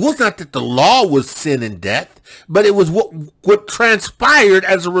 It was not that the law was sin and death, but it was what transpired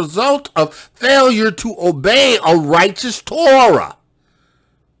as a result of failure to obey a righteous Torah.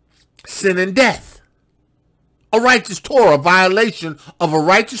 Sin and death. A righteous Torah, violation of a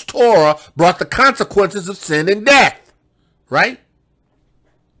righteous Torah brought the consequences of sin and death. Right?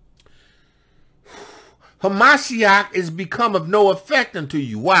 Hamashiach is become of no effect unto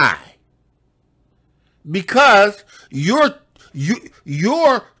you. Why? Because you're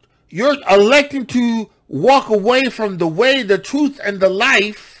electing to walk away from the way, the truth, and the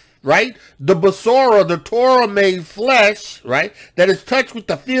life, right? The Basora, the Torah made flesh, right? That is touched with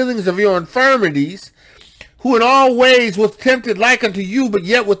the feelings of your infirmities, who in all ways was tempted like unto you, but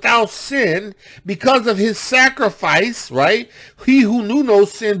yet without sin, because of his sacrifice, right? He who knew no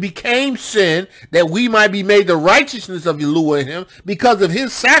sin became sin, that we might be made the righteousness of Yahuah. Because of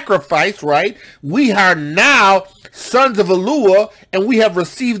his sacrifice, right? We are now sons of Yahuah, and we have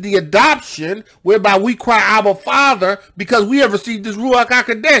received the adoption, whereby we cry, Abba, Father, because we have received this Ruach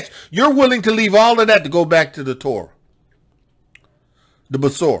HaKodesh. You're willing to leave all of that to go back to the Torah, the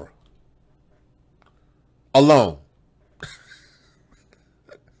Basora. Alone.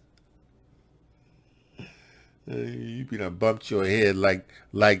 You be done bumped your head like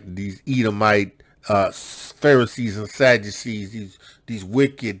these Edomite Pharisees and Sadducees, these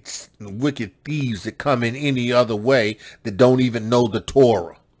wicked thieves that come in any other way that don't even know the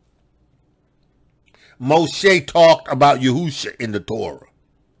Torah. Moshe talked about Yahusha in the Torah.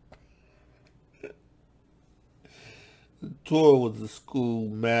 The Torah was a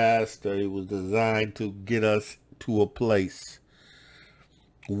schoolmaster. It was designed to get us to a place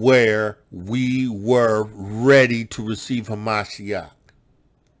where we were ready to receive Hamashiach.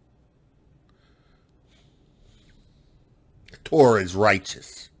 The Torah is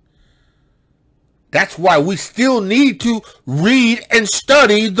righteous. That's why we still need to read and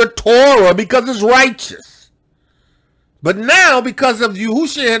study the Torah, because it's righteous. But now, because of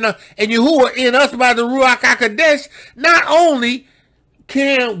Yahusha and Yahuah in us by the Ruach HaKodesh, not only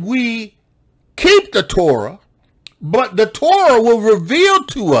can we keep the Torah, but the Torah will reveal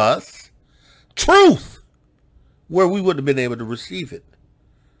to us truth where we wouldn't have been able to receive it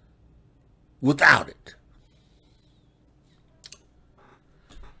without it.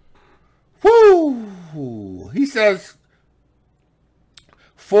 Woo! He says,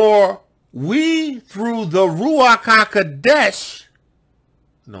 for we through the Ruach HaKodesh,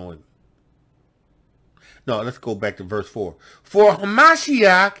 no, let's go back to verse 4. For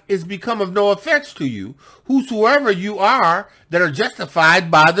Hamashiach is become of no effects to you, whosoever you are that are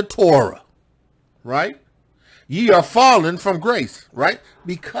justified by the Torah. Right? Ye are fallen from grace. Right?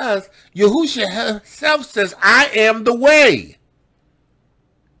 Because Yahusha himself says, I am the way.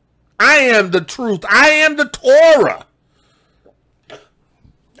 I am the truth. I am the Torah.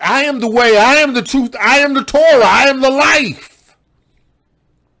 I am the way, I am the truth, I am the Torah, I am the life.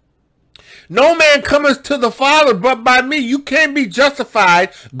 No man cometh to the Father but by me. You can't be justified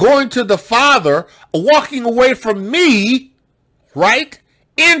going to the Father, walking away from me, right,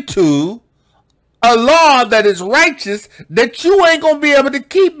 into a law that is righteous that you ain't going to be able to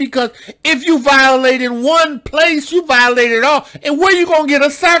keep, because if you violate in one place, you violate it all. And where you going to get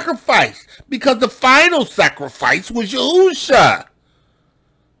a sacrifice? Because the final sacrifice was Yahusha.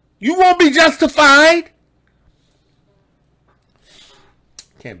 You won't be justified.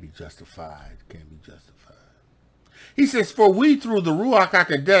 Can't be justified. Can't be justified. He says, for we through the Ruach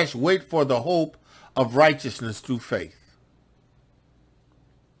HaKodesh wait for the hope of righteousness through faith.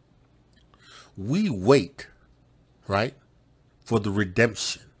 We wait, right, for the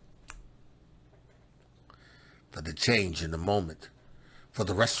redemption, for the change in the moment, for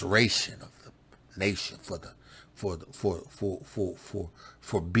the restoration of the nation,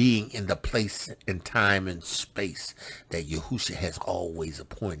 for being in the place and time and space that Yahusha has always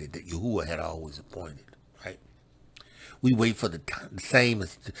appointed, that Yahuah had always appointed, right? We wait for the same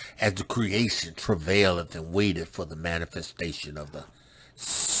as the creation travaileth and waiteth for the manifestation of the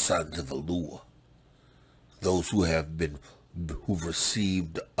sons of Yahuah. Those who've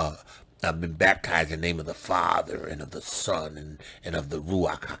received, have been baptized in the name of the Father and of the Son and of the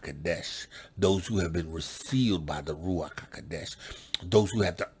Ruach HaKodesh. Those who have been sealed by the Ruach HaKodesh. Those who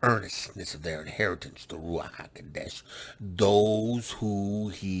have the earnestness of their inheritance, the Ruach HaKodesh. Those who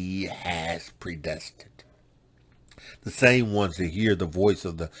he has predestined. The same ones that hear the voice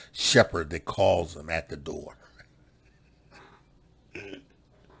of the shepherd that calls them at the door.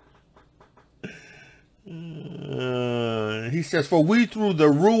 He says, for we through the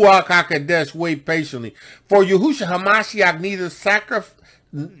Ruach HaKodesh wait patiently. For Yahusha Hamashiach neither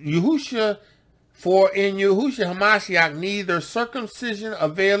for in Yahusha Hamashiach neither circumcision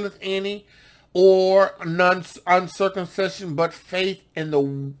availeth any, or none uncircumcision, but faith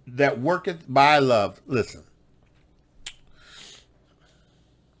in that worketh by love. Listen.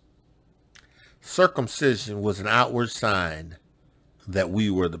 Circumcision was an outward sign that we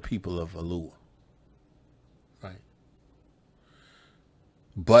were the people of Yahuah. Right?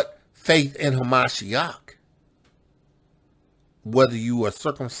 But faith in Hamashiach, whether you are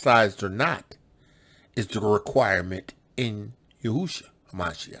circumcised or not, is the requirement in Yahusha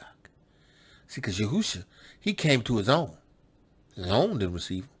Hamashiach. See, because Yahusha, he came to his own. His own didn't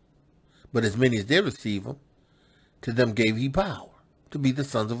receive him. But as many as did receive him, to them gave he power to be the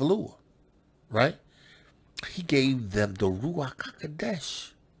sons of Yahuah. Right? He gave them the Ruach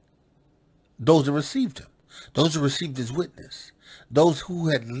HaKodesh. Those that received him. Those that received his witness. Those who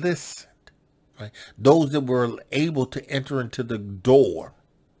had listened. Right? Those that were able to enter into the door.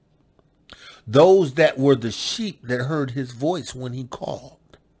 Those that were the sheep that heard his voice when he called.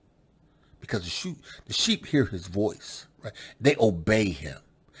 Because the sheep hear his voice. Right? They obey him.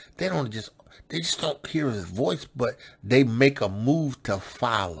 They just don't hear his voice, but they make a move to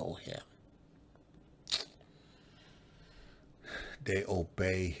follow him. They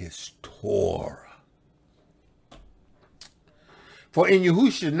obey his Torah. For in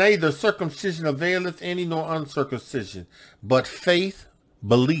Yahusha neither circumcision availeth any nor uncircumcision, but faith,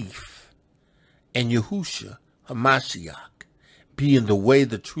 belief, and Yahusha Hamashiach, being the way,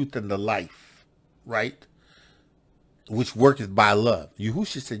 the truth, and the life, right? Which worketh by love.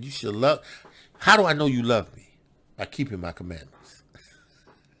 Yahusha said you should love. How do I know you love me? By keeping my commandments.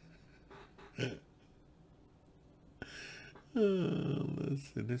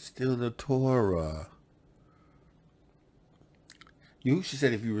 Listen, it's still the Torah. Yahusha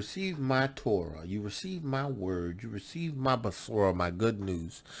said, if you receive my Torah, you receive my word, you receive my Basorah, my good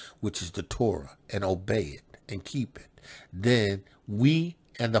news, which is the Torah, and obey it and keep it, then me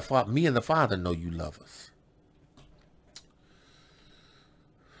and the Father know you love us.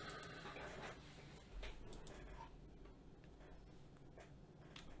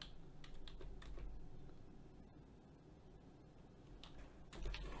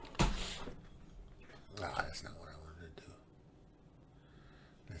 That's not what I wanted to do.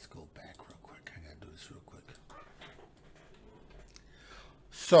 Let's go back real quick. I gotta do this real quick.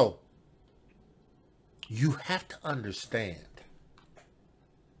 So, you have to understand,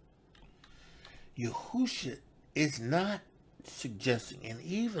 Yahusha is not suggesting, and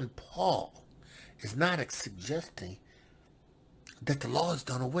even Paul is not suggesting that the law is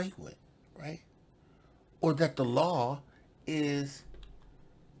done away with, right? Or that the law is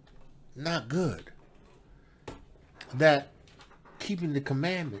not good. That keeping the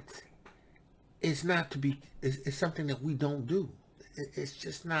commandments is not to be, is something that we don't do. It's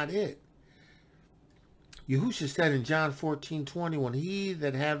just not it. Yahusha said in John 14:21, he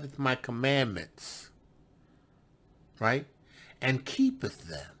that haveth my commandments, right, and keepeth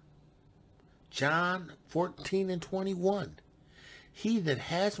them. John 14:21, he that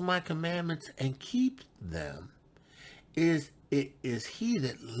has my commandments and keeps them is he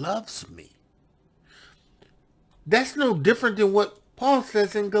that loves me. That's no different than what Paul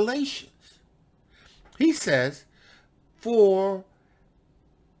says in Galatians. He says, for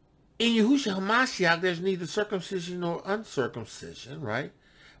in Yahusha Hamashiach there's neither circumcision nor uncircumcision, right?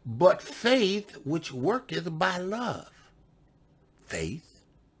 But faith which worketh by love. Faith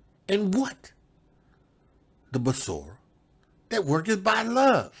in what? The Basorah that worketh by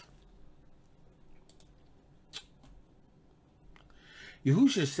love.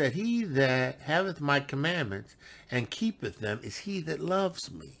 Yahusha said, he that haveth my commandments and keepeth them is he that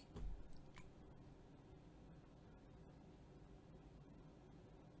loves me.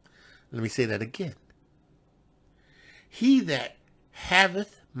 Let me say that again. He that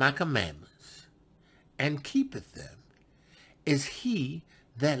haveth my commandments and keepeth them is he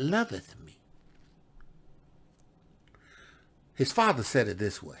that loveth me. His father said it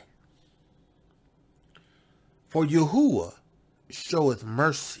this way. For Yahuah showeth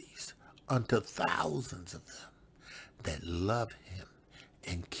mercies unto thousands of them that love him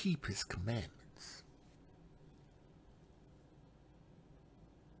and keep his commandments.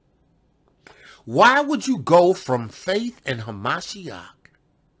 Why would you go from faith in Hamashiach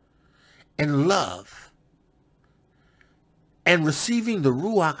and love and receiving the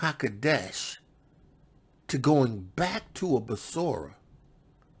Ruach HaKodesh to going back to a Besorah,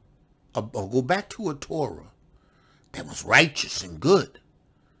 or go back to a Torah that was righteous and good,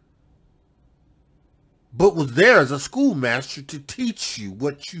 but was there as a schoolmaster to teach you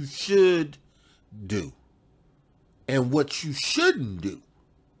what you should do and what you shouldn't do,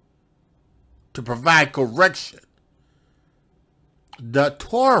 to provide correction? The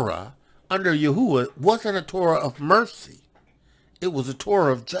Torah under Yahuah wasn't a Torah of mercy. It was a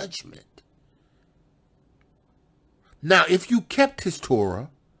Torah of judgment. Now, if you kept his Torah,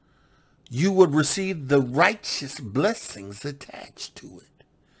 you would receive the righteous blessings attached to it.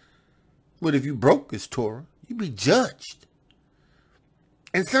 But if you broke his Torah, you'd be judged.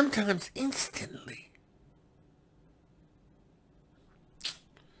 And sometimes instantly.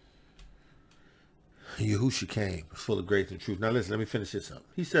 Yahusha came, full of grace and truth. Now listen, let me finish this up.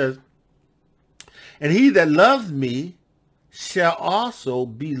 He says, and he that loves me shall also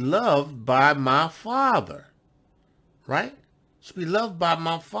be loved by my Father. Right? Shall be loved by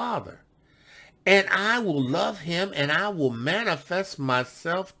my Father. And I will love him, and I will manifest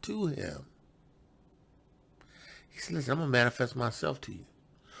myself to him. He said, listen, I'm going to manifest myself to you.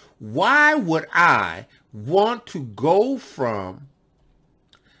 Why would I want to go from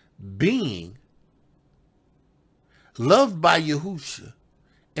being loved by Yahusha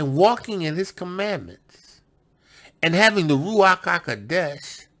and walking in his commandments and having the Ruach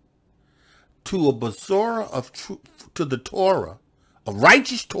HaKodesh to a Besorah of truth, to the Torah, a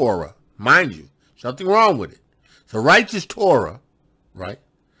righteous Torah, mind you, something wrong with it. It's a righteous Torah, right?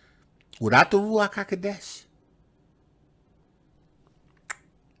 Without the Ruach HaKodesh.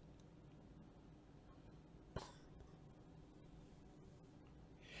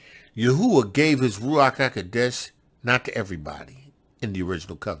 Yahuah gave his Ruach HaKodesh not to everybody in the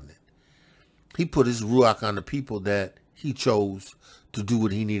original covenant. He put his Ruach on the people that he chose to do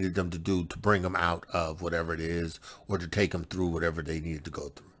what he needed them to do, to bring them out of whatever it is, or to take them through whatever they needed to go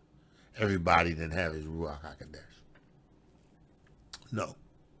through. Everybody didn't have his Ruach HaKodesh. No.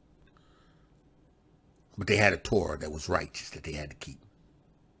 But they had a Torah that was righteous that they had to keep.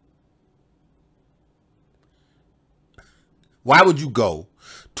 Why would you go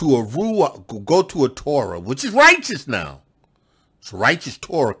to a Ruach, go to a Torah, which is righteous now? It's a righteous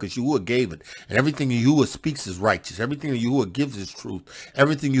Torah because Yahuah gave it. And everything Yahuah speaks is righteous. Everything that Yahuah gives is truth.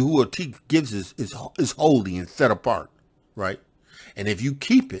 Everything Yahuah gives is holy and set apart, right? And if you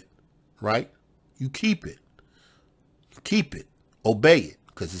keep it, right, you keep it. Keep it. Obey it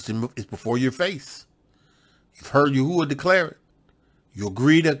because it's before your face. You've heard Yahuah declare it. You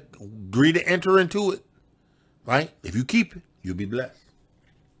agree to enter into it, right? If you keep it, you'll be blessed.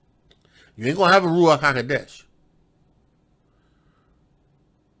 You ain't going to have a Ruach HaKodesh.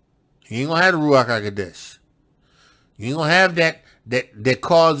 You ain't going to have the Ruach HaKodesh. You ain't going to have that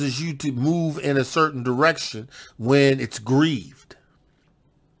causes you to move in a certain direction when it's grieved.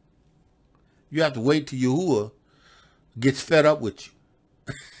 You have to wait till Yahuah gets fed up with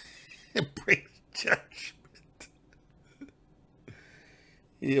you and brings judgment.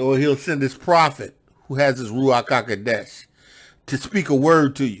 Or he'll send his prophet who has his Ruach HaKodesh to speak a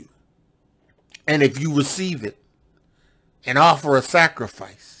word to you. And if you receive it and offer a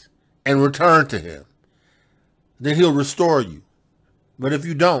sacrifice and return to him, then he'll restore you. But if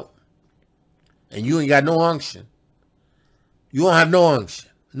you don't, and you ain't got no unction, you won't have no unction,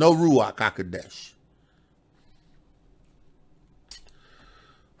 no Ruach HaKodesh.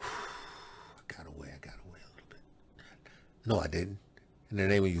 I got away a little bit. No, I didn't. In the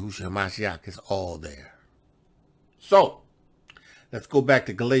name of Yahushua HaMashiach, it's all there. So, let's go back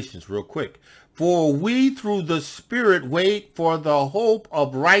to Galatians real quick. For we through the Spirit wait for the hope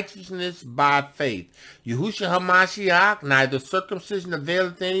of righteousness by faith. Yahushua HaMashiach, neither circumcision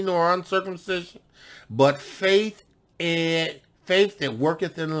availeth any nor uncircumcision, but faith that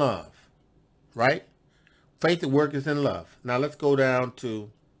worketh in love. Right? Faith that worketh in love. Now let's go down to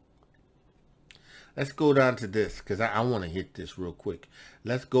this, because I want to hit this real quick.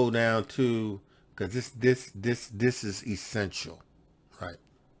 Let's go down to, because this is essential, right?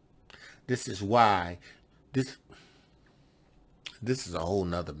 This is why this is a whole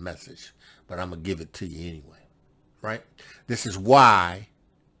nother message, but I'm gonna give it to you anyway, right? This is why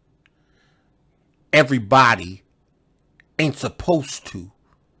everybody ain't supposed to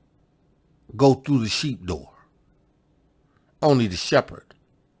go through the sheep door. Only the shepherd,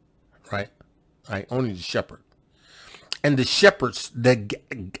 right? Right? Only the shepherd. And the shepherds that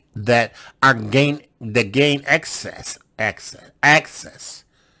gain access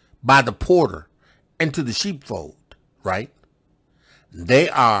by the porter into the sheepfold, right? They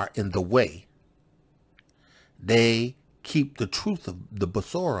are in the way. They keep the truth of the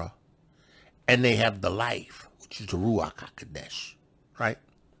Basora, and they have the life, which is the Ruach HaKodesh, right?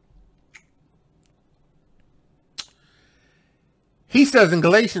 He says in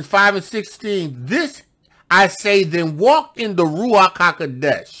Galatians 5 and 16, this I say, then walk in the Ruach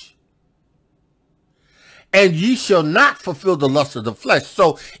HaKodesh, and ye shall not fulfill the lust of the flesh.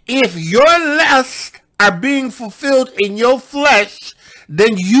 So if your lusts are being fulfilled in your flesh,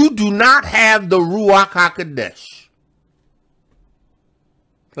 then you do not have the Ruach HaKodesh.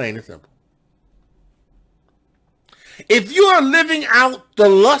 Plain and simple. If you are living out the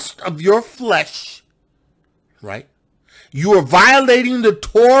lust of your flesh, right, you are violating the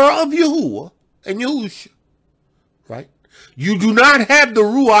Torah of Yahuah and Yahusha, right? You do not have the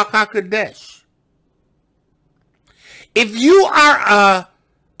Ruach HaKodesh. If you are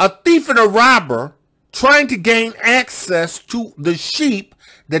a thief and a robber trying to gain access to the sheep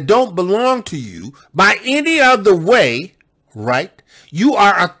that don't belong to you by any other way, right? You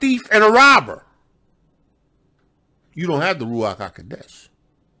are a thief and a robber. You don't have the Ruach HaKodesh.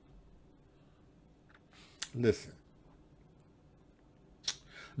 Listen.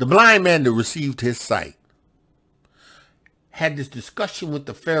 The blind man that received his sight had this discussion with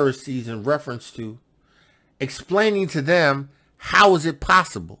the Pharisees in reference to explaining to them how is it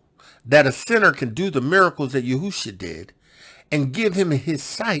possible that a sinner can do the miracles that Yahusha did and give him his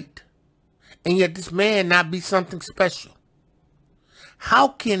sight, and yet this man not be something special. How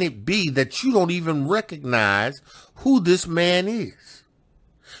can it be that you don't even recognize who this man is?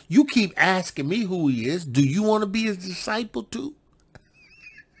 You keep asking me who he is. Do you want to be his disciple too?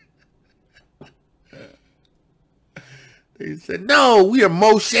 They said, no, we are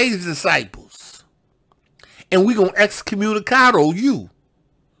Moshe's disciples. And we're going to excommunicado you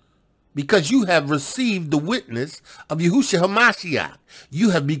because you have received the witness of Yahusha HaMashiach. You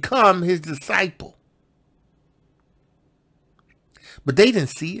have become his disciple. But they didn't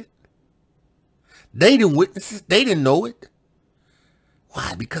see it. They didn't witness it. They didn't know it.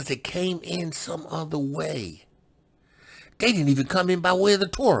 Why? Because it came in some other way. They didn't even come in by way of the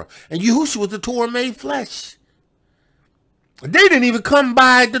Torah. And Yahusha was the Torah made flesh. They didn't even come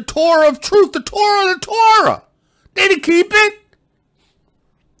by the Torah of truth, the Torah of the Torah. They didn't keep it.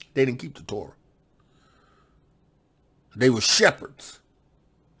 They didn't keep the Torah. They were shepherds.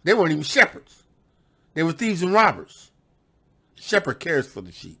 They weren't even shepherds. They were thieves and robbers. The shepherd cares for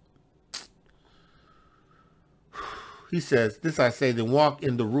the sheep. He says, this I say, then walk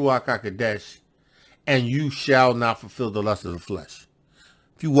in the Ruach HaKodesh, and you shall not fulfill the lust of the flesh.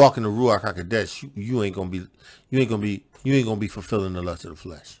 If you walk in the Ruach HaKodesh, you ain't gonna be fulfilling the lust of the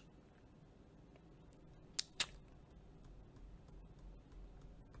flesh.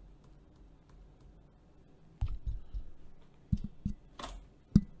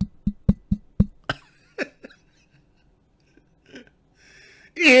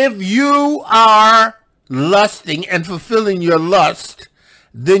 If you are lusting and fulfilling your lust,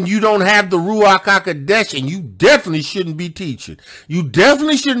 then you don't have the Ruach HaKodesh, and you definitely shouldn't be teaching. You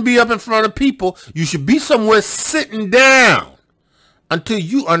definitely shouldn't be up in front of people. You should be somewhere sitting down until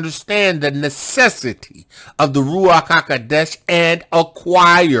you understand the necessity of the Ruach HaKodesh and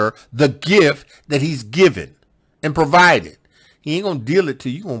acquire the gift that he's given and provided. He ain't going to deal it to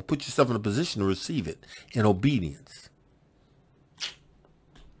you. You're going to put yourself in a position to receive it in obedience.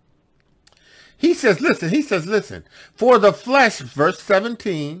 He says, listen, for the flesh, verse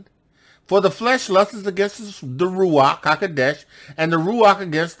 17, for the flesh lusts against the Ruach HaKodesh, and the Ruach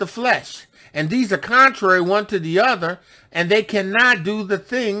against the flesh. And these are contrary one to the other, and they cannot do the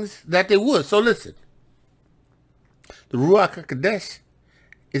things that they would. So listen, the Ruach HaKodesh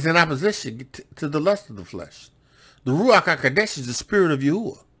is in opposition to the lust of the flesh. The Ruach HaKodesh is the spirit of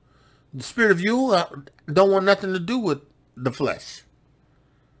Yahuah. The spirit of Yahuah don't want nothing to do with the flesh.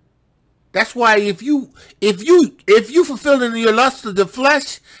 That's why if you fulfilling your lust of the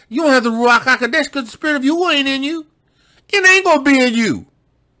flesh, you don't have the Ruach HaKodesh because the spirit of Yahuah ain't in you. It ain't going to be in you.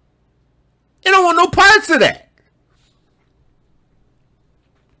 It don't want no parts of that.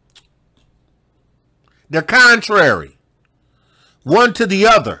 They're contrary. One to the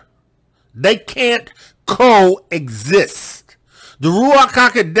other. They can't coexist. The Ruach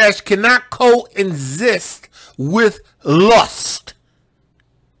HaKodesh cannot coexist with lust.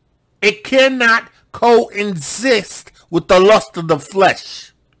 It cannot coexist with the lust of the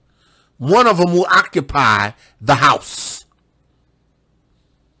flesh. One of them will occupy the house.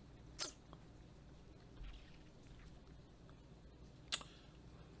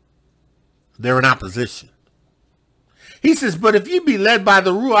 They're in opposition. He says, but if you be led by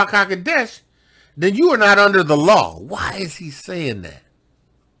the Ruach HaKodesh, then you are not under the law. Why is he saying that?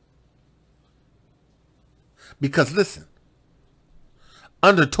 Because listen,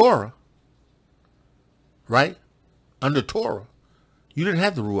 under Torah, right? Under Torah, you didn't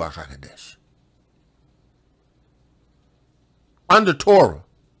have the Ruach HaKodesh. Under Torah,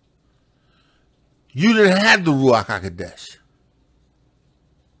 you didn't have the Ruach HaKodesh.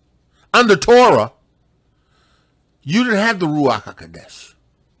 Under Torah, you didn't have the Ruach HaKodesh.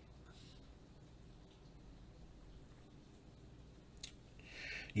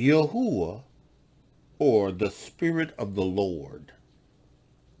 Yahuah, or the Spirit of the Lord,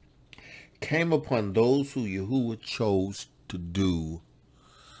 came upon those who Yahuah chose to do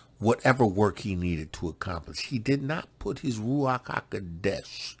whatever work he needed to accomplish. He did not put his Ruach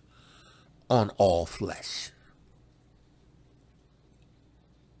HaKodesh on all flesh.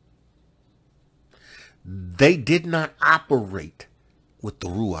 They did not operate with the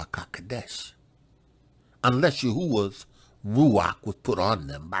Ruach HaKodesh unless Yahuah's Ruach was put on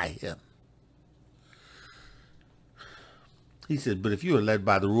them by him. He said, but if you are led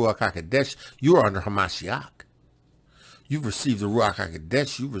by the Ruach HaKodesh, you are under Hamashiach. You've received the Ruach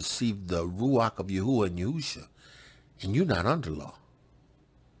HaKodesh. You've received the Ruach of Yahuah and Yahusha. And you're not under law.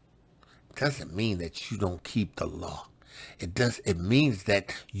 It doesn't mean that you don't keep the law. It means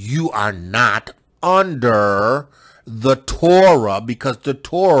that you are not under the Torah, because the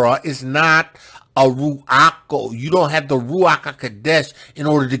Torah is not a Ruach. You don't have the Ruach HaKodesh in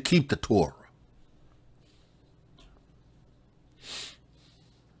order to keep the Torah.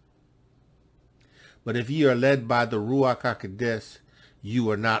 But if you are led by the Ruach HaKodesh,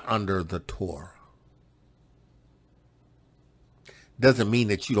 you are not under the Torah. Doesn't mean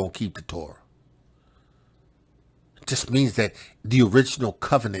that you don't keep the Torah. It just means that the original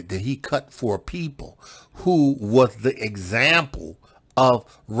covenant that he cut for a people who was the example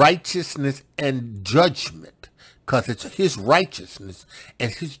of righteousness and judgment, because it's his righteousness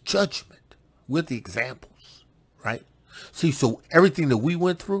and his judgment with the examples, right? See, so everything that we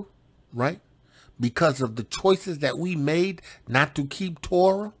went through, right, because of the choices that we made not to keep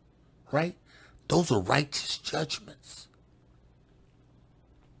Torah, right, those are righteous judgments.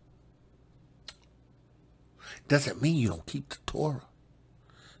 Doesn't mean you don't keep the Torah.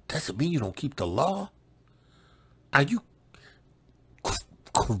 Doesn't mean you don't keep the law. Are you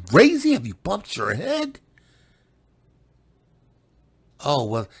crazy? Have you bumped your head? Oh,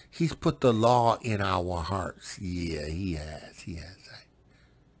 well, he's put the law in our hearts. Yeah, he has. He has.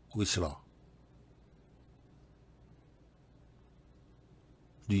 Which law?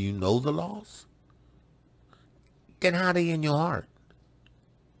 Do you know the laws? Then how are they in your heart?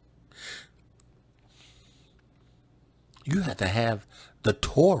 You have to have the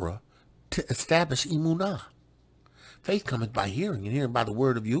Torah to establish emunah. Faith cometh by hearing, and hearing by the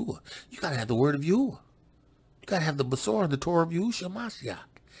word of Yahuah. You got to have the word of Yahuah. You got to have the Basar, the Torah of Yahusha Mashiach,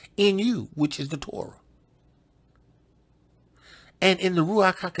 in you, which is the Torah. And in the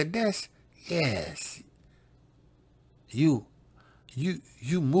Ruach HaKodesh, yes, you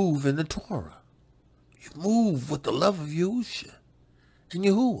move in the Torah. You move with the love of Yahusha and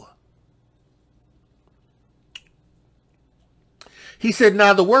Yahuah. He said,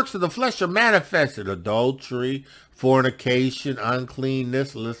 now the works of the flesh are manifested: adultery, fornication,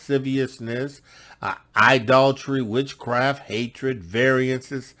 uncleanness, lasciviousness, idolatry, witchcraft, hatred,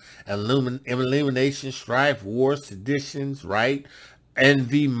 variances, illumination, strife, war, seditions, right?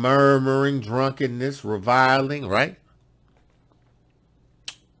 Envy, murmuring, drunkenness, reviling, right?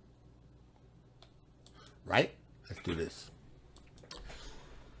 Right? Let's do this.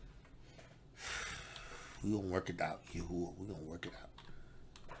 We're going to work it out, Yahuah. We're going to work it out.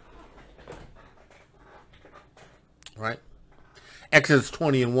 Right? Exodus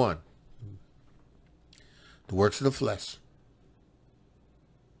 20:1. The works of the flesh.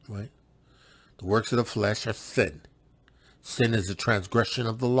 Right? The works of the flesh are sin. Sin is a transgression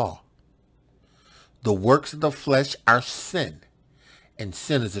of the law. The works of the flesh are sin. And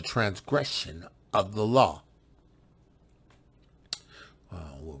sin is a transgression of the law.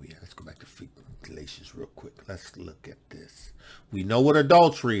 Where we at? Let's go back to Galatians real quick. Let's look at this. We know what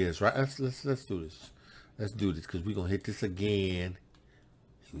adultery is, right? Let's do this. Let's do this, because we're going to hit this again.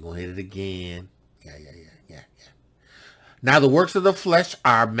 We're going to hit it again. Yeah. Now the works of the flesh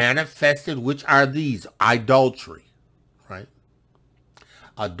are manifested, which are these: idolatry, right?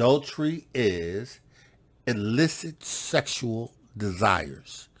 Adultery is illicit sexual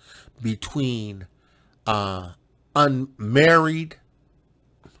desires between unmarried.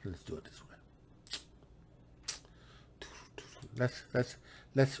 Let's do it this way.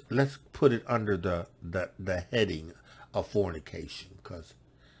 Let's put it under the heading of fornication, because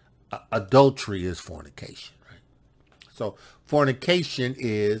adultery is fornication, right? So fornication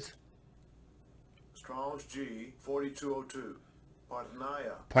is Strong's G 4202.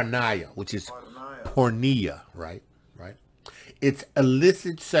 Parnaya, which is pornea, right? Right. It's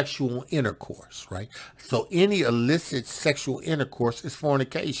illicit sexual intercourse, right? So any illicit sexual intercourse is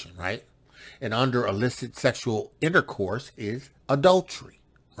fornication, right? And under illicit sexual intercourse is adultery,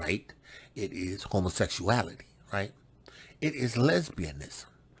 right? It is homosexuality, right? It is lesbianism,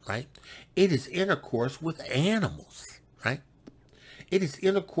 right? It is intercourse with animals, right? It is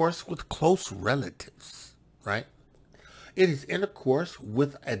intercourse with close relatives, right? It is intercourse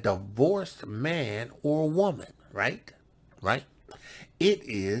with a divorced man or woman, right? Right? It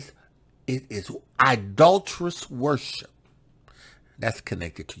is idolatrous worship. That's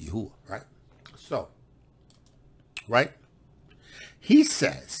connected to Yahuah, right? So, right? He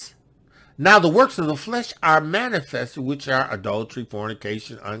says, now the works of the flesh are manifested, which are adultery,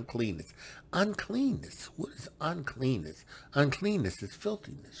 fornication, uncleanness. Uncleanness. What is uncleanness? Uncleanness is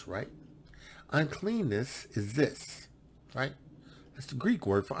filthiness, right? Uncleanness is this, right? That's the Greek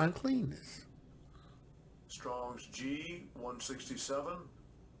word for uncleanness. Strong's G 167.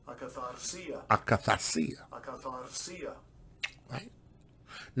 Akatharsia. Akatharsia. Akatharsia. Right?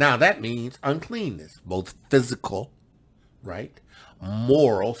 Now that means uncleanness, both physical, right?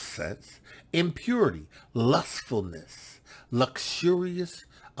 Moral sense, impurity, lustfulness, luxurious,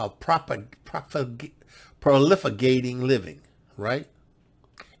 proliferating living, right?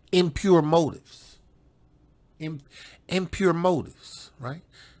 Impure motives. Impure motives, right?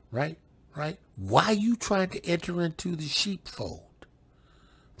 Right? Right? Why are you trying to enter into the sheepfold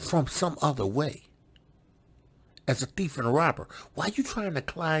from some other way? As a thief and a robber, why are you trying to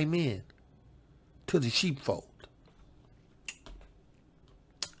climb in to the sheepfold?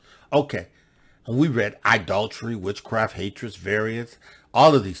 Okay, and we read idolatry, witchcraft, hatred, variance,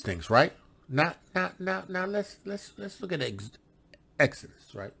 all of these things, right? Now let's look at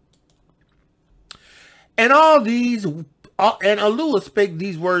Exodus, right? And all these, and Yahuah spake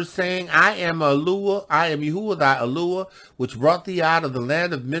these words, saying, I am Yahuah thy Yahuah, which brought thee out of the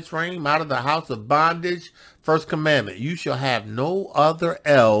land of Mitzrayim, out of the house of bondage. First commandment, you shall have no other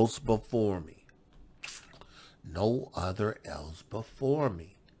else before me. No other else before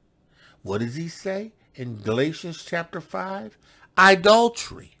me. What does he say in Galatians chapter 5?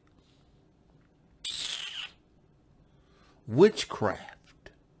 Adultery.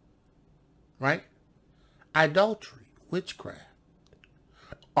 Witchcraft. Right? Adultery. Witchcraft.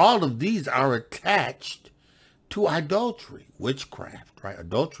 All of these are attached to adultery. Witchcraft, right?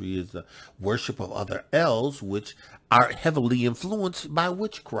 Adultery is the worship of other elves, which are heavily influenced by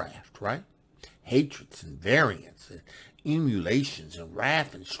witchcraft, right? Hatreds and variance and emulations and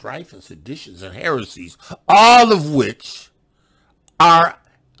wrath and strife and seditions and heresies, all of which are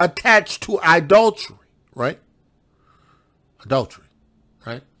attached to adultery, right? Adultery,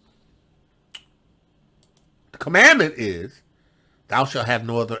 right? The commandment is, thou shalt have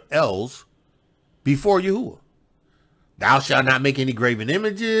no other else before Yahuah. Thou shalt not make any graven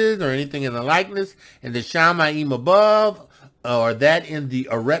images or anything in the likeness, and the Shamayim above, or that in the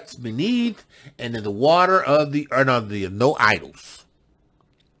arets beneath, and in the water of the, no idols.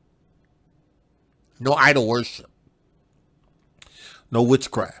 No idol worship. No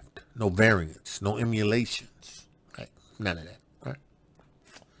witchcraft. No variance. No emulations. Right? None of that. Right?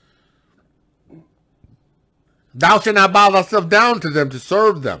 Thou shalt not bow thyself down to them to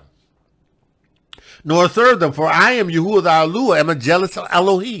serve them, nor serve them, for I am Yahuah thy Yahuah, am a jealous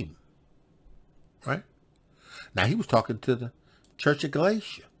Elohim. Right? Now he was talking to the church of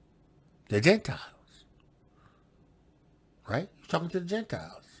Galatia, the Gentiles. Right? He was talking to the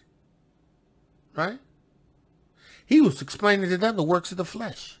Gentiles. Right? He was explaining to them the works of the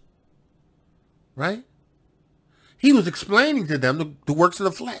flesh. Right? He was explaining to them the works of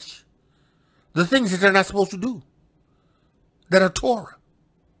the flesh. The things that they're not supposed to do. That are Torah.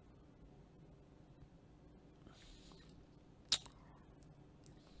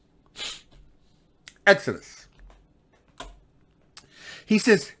 Exodus. He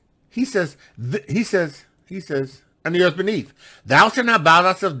says, and the earth beneath, thou shalt not bow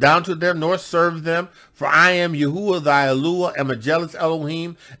thyself down to them, nor serve them, for I am Yahuah thy Yahuah, am a jealous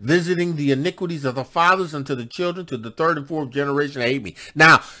Elohim, visiting the iniquities of the fathers unto the children, to the third and fourth generation hate me.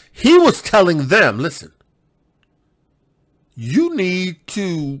 Now, he was telling them, listen, You need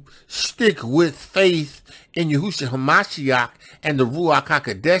to stick with faith in Yahusha HaMashiach and the Ruach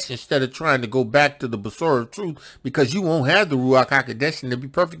HaKodesh instead of trying to go back to the Basora of truth, because you won't have the Ruach HaKodesh. And to be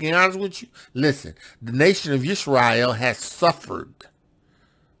perfectly honest with you, listen, the nation of Israel has suffered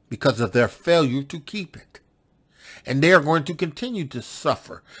because of their failure to keep it. And they are going to continue to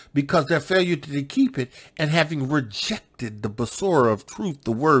suffer because their failure to keep it, and having rejected the Basora of truth,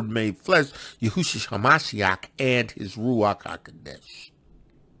 the word made flesh, Yahusha HaMashiach and his Ruach HaKodesh.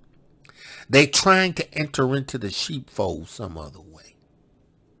 They trying to enter into the sheepfold some other way.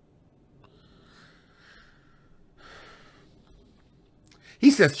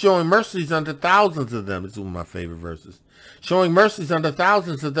 He says, showing mercies unto thousands of them. It's one of my favorite verses. Showing mercies unto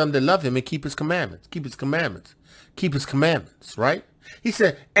thousands of them that love him and keep his commandments. Keep his commandments. Keep his commandments, right? He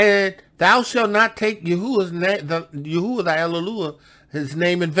said, and thou shalt not take Yahuwah's name, Yahuah thy Elohayka, his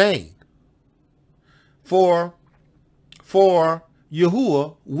name in vain. For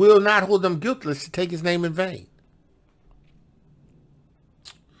Yahuwah will not hold them guiltless to take his name in vain.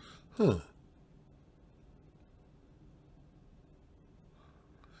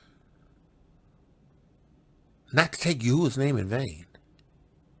 Not to take Yahuwah's name in vain.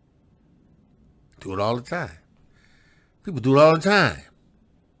 Do it all the time. People do it all the time.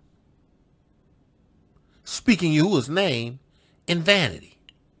 Speaking Yahuwah's name in vanity.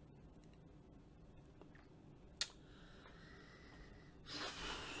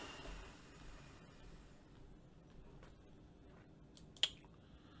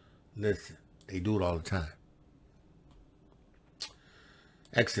 Listen, they do it all the time.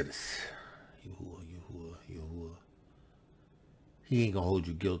 Exodus. Yahuah. He ain't gonna hold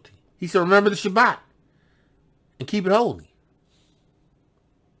you guilty. He said, remember the Shabbat and keep it holy.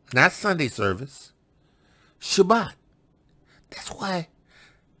 Not Sunday service. Shabbat. That's why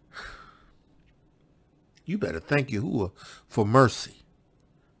you better thank Yahuwah for mercy.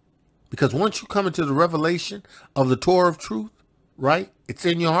 Because once you come into the revelation of the Torah of truth, right? It's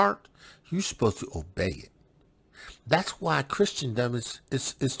in your heart. You're supposed to obey it. That's why Christendom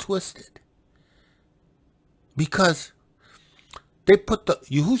is twisted. Because they put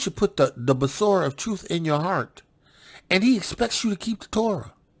Yahusha put the Basora of truth in your heart. And he expects you to keep the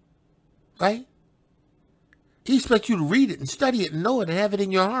Torah. Right? He expects you to read it and study it and know it and have it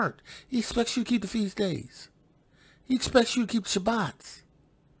in your heart. He expects you to keep the feast days. He expects you to keep Shabbats.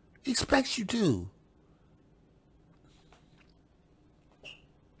 He expects you to. He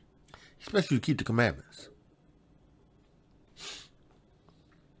expects you to keep the commandments.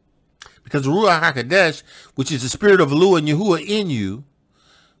 Because the Ruach HaKodesh, which is the spirit of Elohah and Yahuwah in you,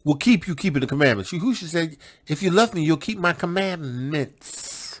 will keep you keeping the commandments. Yahusha said, if you love me, you'll keep my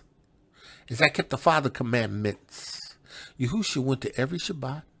commandments. As I kept the Father commandments. Yahusha went to every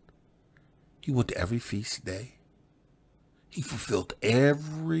Shabbat. He went to every feast day. He fulfilled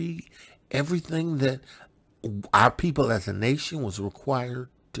everything that our people as a nation was required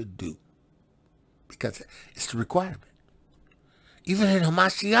to do. Because it's the requirement. Even in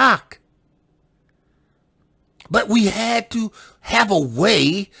Hamashiach. But we had to have a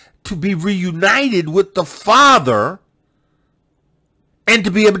way to be reunited with the Father and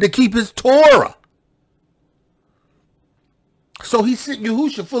to be able to keep his Torah. So he sent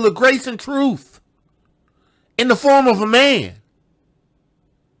Yahusha full of grace and truth in the form of a man.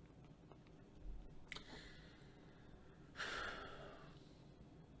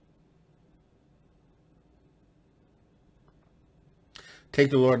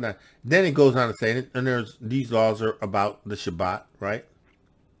 Take the Lord now. Then it goes on to say, and there's these laws are about the Shabbat, right?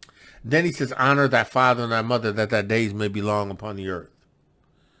 Then he says, honor thy father and thy mother, that thy days may be long upon the earth.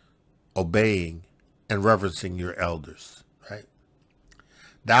 Obeying and reverencing your elders, right?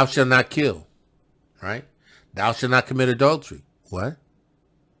 Thou shalt not kill, right? Thou shalt not commit adultery. What?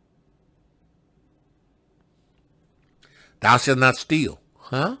 Thou shalt not steal,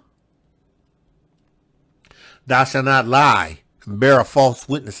 huh? Thou shalt not lie and bear a false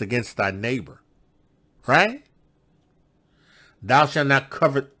witness against thy neighbor, right? Thou shalt not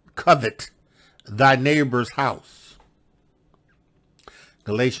covet thy neighbor's house.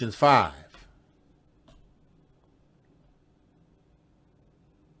 Galatians 5.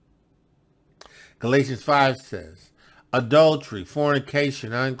 Galatians 5 says, adultery,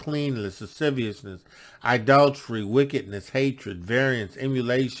 fornication, uncleanness, lasciviousness, idolatry, wickedness, hatred, variance,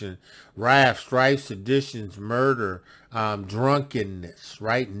 emulation, wrath, strife, seditions, murder, drunkenness,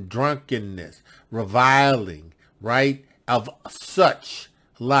 right? And drunkenness, reviling, right? Of such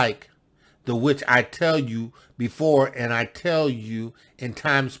like the which I tell you before, and I tell you in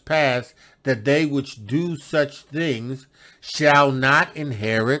times past, that they which do such things shall not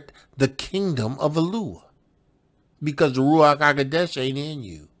inherit the kingdom of Elohah. Because the Ruach HaKodesh ain't in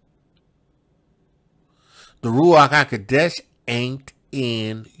you. The Ruach HaKodesh ain't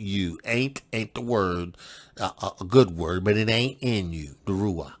in you. Ain't the word, a good word, but it ain't in you, the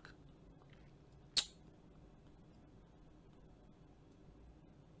Ruach.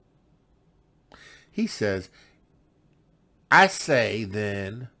 He says, I say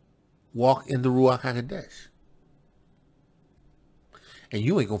then, walk in the Ruach HaKodesh. And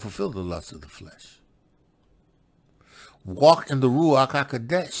you ain't going to fulfill the lust of the flesh. Walk in the Ruach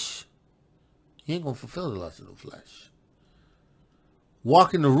HaKodesh. You ain't going to fulfill the lust of the flesh.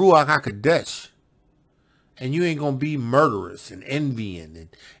 Walk in the Ruach HaKodesh. And you ain't going to be murderous and envying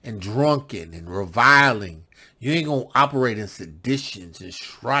and drunken and reviling. You ain't going to operate in seditions and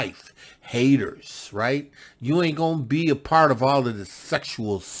strife, haters, right? You ain't going to be a part of all of the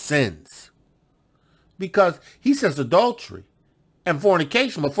sexual sins. Because he says adultery and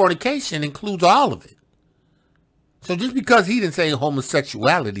fornication, but fornication includes all of it. So just because he didn't say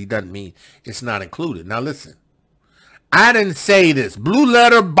homosexuality doesn't mean it's not included. Now listen, I didn't say this. Blue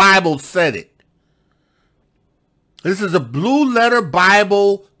Letter Bible said it. This is a Blue Letter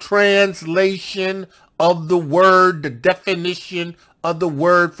Bible translation of the word, the definition of the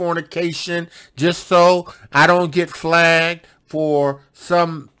word fornication, just so I don't get flagged for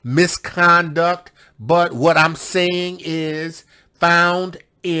some misconduct. But what I'm saying is found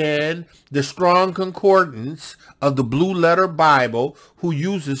in the Strong Concordance of the Blue Letter Bible, who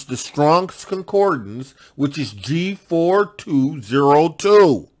uses the Strong's Concordance, which is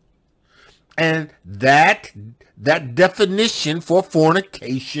G4202. And that definition for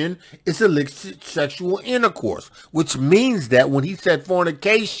fornication is illicit sexual intercourse, which means that when he said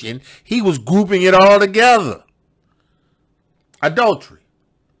fornication, he was grouping it all together. Adultery,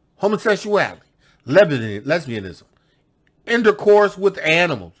 homosexuality, lesbianism, intercourse with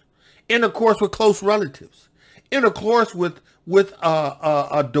animals, intercourse with close relatives, intercourse with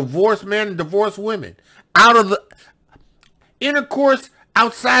a divorced man and divorced women, intercourse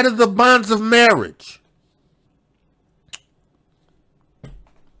outside of the bonds of marriage.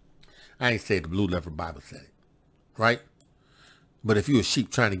 I ain't say the Blue Letter Bible said it, right? But if you're a sheep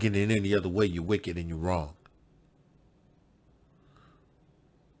trying to get in any other way, you're wicked and you're wrong.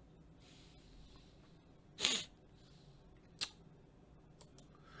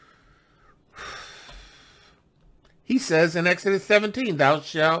 He says in Exodus 17, thou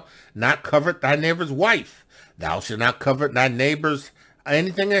shalt not covet thy neighbor's wife. Thou shalt not covet thy neighbor's,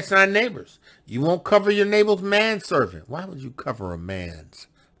 anything that's not neighbor's. You won't cover your neighbor's manservant. Why would you cover a man's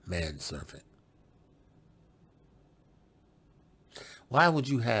manservant? Why would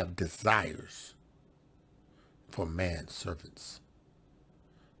you have desires for manservants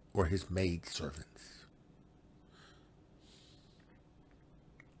or his maidservants?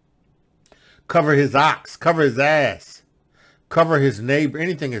 Cover his ox, cover his ass, cover his neighbor,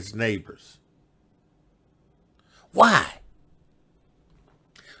 anything his neighbors. Why?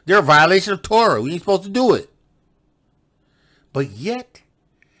 They're a violation of Torah. We ain't supposed to do it. But yet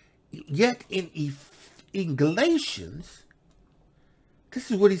in Galatians, this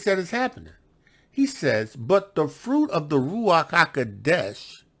is what he said is happening. He says, but the fruit of the Ruach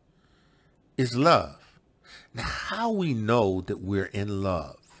HaKodesh is love. Now, how we know that we're in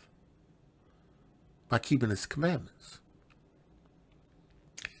love? By keeping his commandments.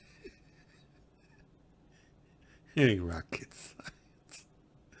 It ain't rocket science.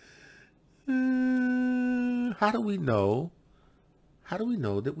 How do we know? How do we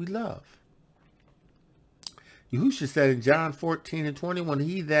know that we love? Yahusha said in John 14:21,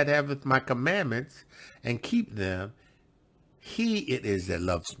 he that haveth my commandments and keep them, he it is that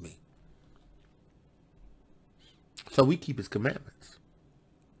loves me. So we keep his commandments.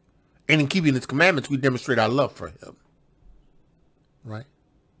 And in keeping his commandments, we demonstrate our love for him. Right?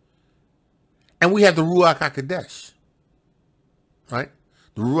 And we have the Ruach HaKodesh. Right?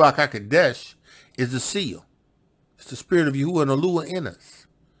 The Ruach HaKodesh is the seal. It's the spirit of Yahuah and Elohayka in us.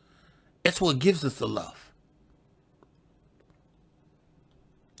 It's what gives us the love.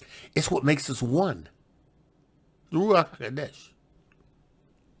 It's what makes us one. The Ruach HaKodesh.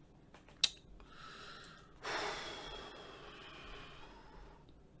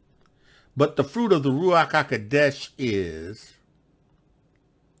 But the fruit of the Ruach HaKodesh is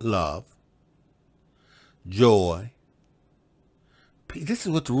love, joy. This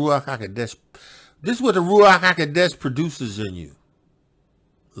is what the Ruach HaKodesh produces in you.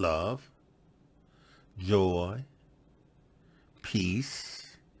 Love, joy,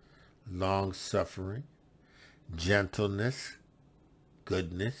 peace, long-suffering, gentleness,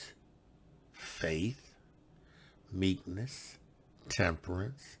 goodness, faith, meekness,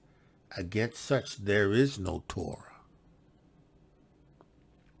 temperance. Against such there is no Torah.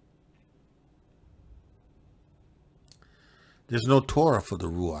 There's no Torah for the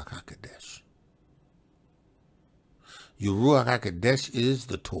Ruach HaKodesh. Your Ruach HaKodesh is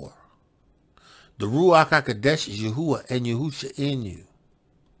the Torah. The Ruach HaKodesh is Yahuah and Yahusha in you.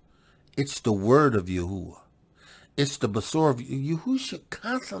 It's the word of Yahuah. It's the Basor of Yahusha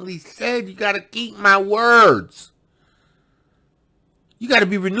constantly said, you got to keep my words. You got to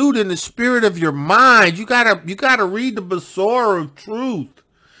be renewed in the spirit of your mind. You got to read the Basor of truth.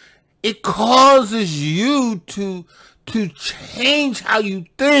 It causes you to change how you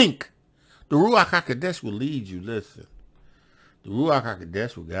think. The Ruach HaKodesh will lead you. Listen. The Ruach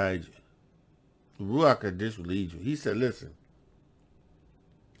HaKodesh will guide you. The Ruach HaKodesh will lead you. He said, listen.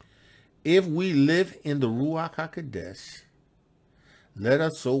 If we live in the Ruach HaKodesh, let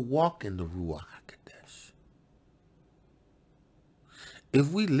us so walk in the Ruach HaKodesh.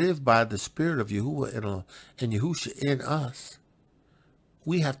 If we live by the Spirit of Yahuah and Yahusha in us,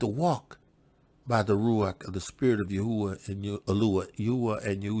 we have to walk by the Ruach of the Spirit of Yahuah and Yahuah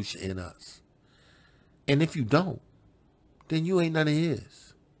and Yahusha in us. And if you don't, then you ain't none of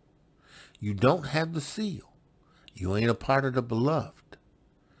his. You don't have the seal. You ain't a part of the beloved.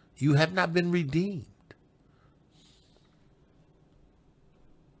 You have not been redeemed.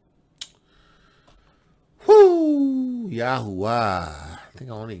 Whoo! Yahuah. I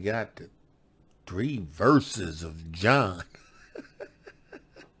think I only got the 3 verses of John.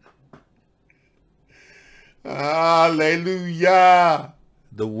 Hallelujah.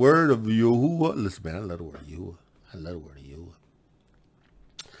 The word of Yahuah. Listen, man, I love the word of Yahuah. I love the word of Yahuah.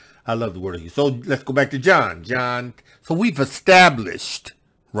 I love the word of Yahuah. So let's go back to John. So we've established,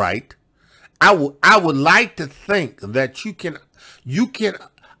 right? I would like to think that you can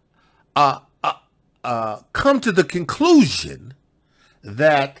come to the conclusion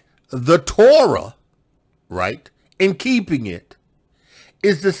that the Torah, right, in keeping it,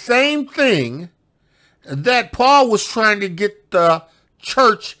 is the same thing that Paul was trying to get the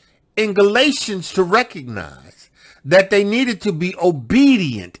church in Galatians to recognize, that they needed to be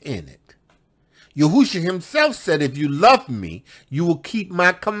obedient in it. Yahusha himself said, if you love me, you will keep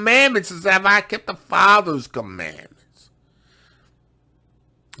my commandments as have I kept the Father's commandments.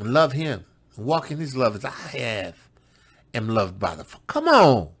 And love him. And walk in his love as I am loved by the Father. Come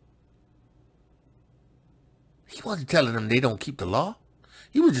on. He wasn't telling them they don't keep the law.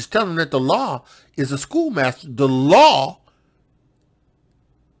 He was just telling them that the law is a schoolmaster. The law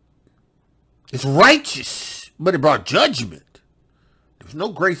is righteous, but it brought judgment. There's no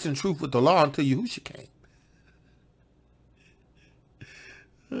grace and truth with the law until Yahusha came.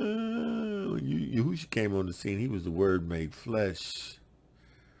 When Yahusha came on the scene, he was the Word made flesh.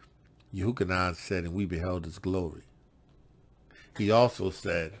 YOCHANON said, and we beheld his glory. He also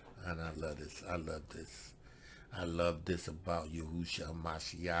said, and I love this, I love this about Yahusha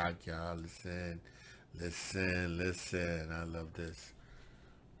Mashiach, y'all. Listen. I love this.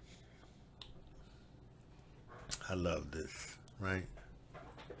 I love this, right?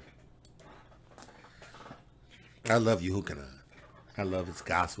 I love YOCHANON. I love his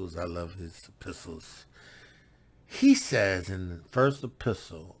gospels. I love his epistles. He says in the first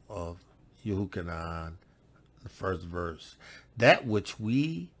epistle of YOCHANON, the first verse, that which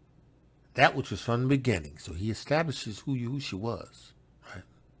was from the beginning. So he establishes who Yahusha was, right?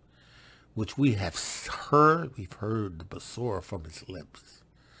 Which we have heard. We've heard the Basora from his lips.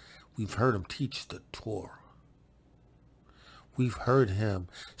 We've heard him teach the Torah. We've heard him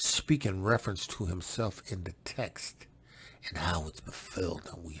speak in reference to himself in the text and how it's fulfilled,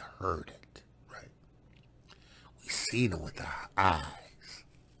 and we heard it, right? We've seen him with our eyes.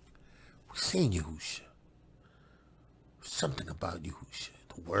 We've seen Yahusha. Something about Yahusha,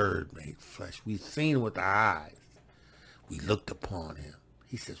 the Word made flesh. We've seen him with our eyes. We looked upon him.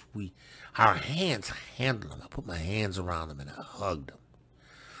 He says, our hands handled him. I put my hands around him and I hugged him.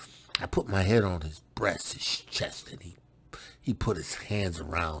 I put my head on his breast, his chest, and he put his hands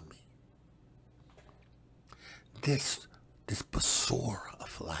around me. This Basora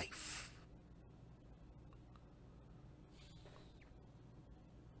of life.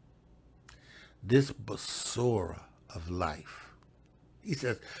 This Basora of life. He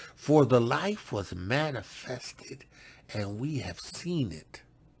says, for the life was manifested and we have seen it.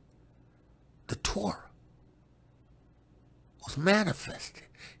 The Torah was manifested.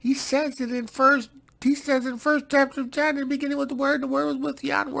 He says in first chapter of John, in the beginning was the Word was with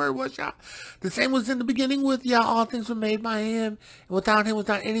Yah, the Word was Yah. The same was in the beginning with Yah. All things were made by him, and without him was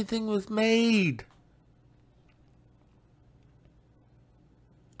not anything was made.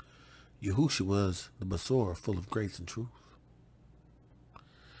 Yahusha was the Basora, full of grace and truth.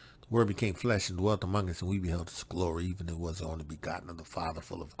 The Word became flesh and dwelt among us, and we beheld his glory, even it was the only begotten of the Father,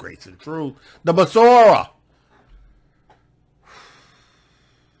 full of grace and truth. The Basora.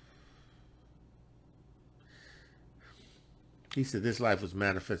 He said, this life was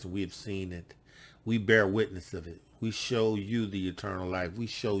manifest and we have seen it. We bear witness of it. We show you the eternal life. We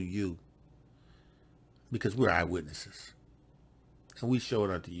show you. Because we're eyewitnesses. And we show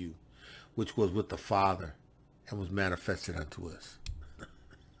it unto you, which was with the Father and was manifested unto us.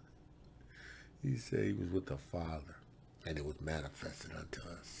 He said he was with the Father and it was manifested unto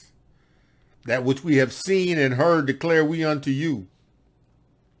us. That which we have seen and heard declare we unto you.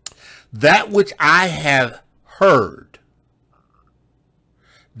 That which I have heard,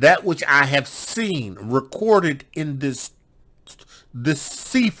 that which I have seen recorded in this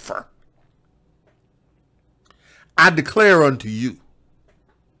CEPHER, I declare unto you.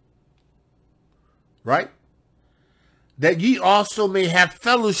 Right? That ye also may have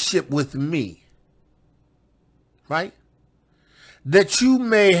fellowship with me. Right? That you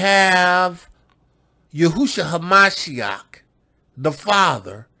may have Yahusha HaMashiach, the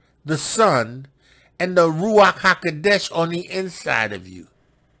Father, the Son, and the Ruach HaKodesh on the inside of you.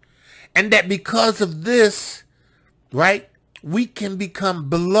 And that because of this, right, we can become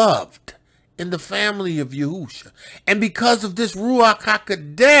beloved in the family of Yahusha. And because of this Ruach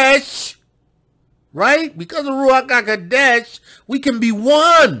HaKodesh, right, because of Ruach HaKodesh, we can be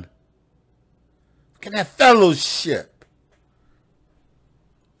one. We can have fellowship.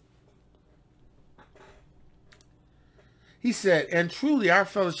 He said, and truly our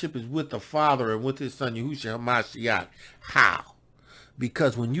fellowship is with the Father and with his Son, Yahusha HaMashiach. How?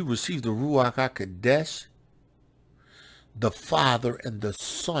 Because when you receive the Ruach HaKodesh, the Father and the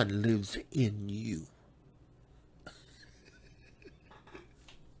Son lives in you.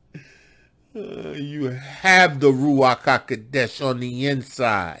 You have the Ruach HaKodesh on the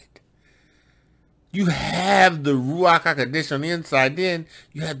inside. You have the Ruach HaKodesh on the inside. Then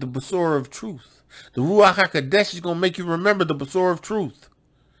you have the Besorah of truth. The Ruach HaKodesh is going to make you remember the Besorah of truth.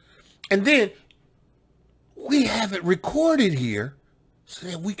 And then we have it recorded here so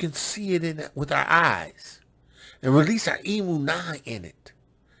that we can see it with our eyes and release our emunah in it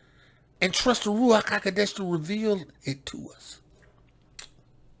and trust the Ruach HaKodesh to reveal it to us.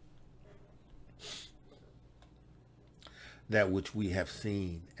 That which we have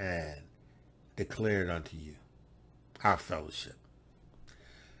seen and declared unto you, our fellowship.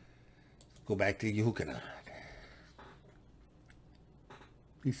 Go back to YOCHANON.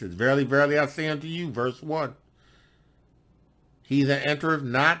 He says, verily, verily, I say unto you, verse 1, he that entereth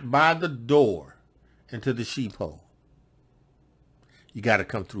not by the door into the sheepfold. You got to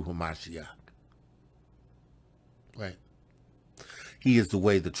come through Hamashiach. Right? He is the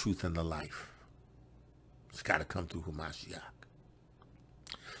way, the truth, and the life. It's got to come through Hamashiach.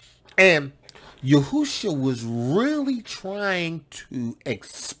 And Yahusha was really trying to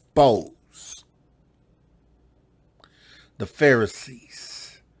expose the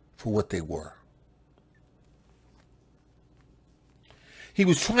Pharisees for what they were. He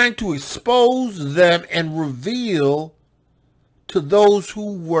was trying to expose them and reveal to those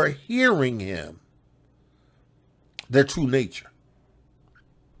who were hearing him their true nature.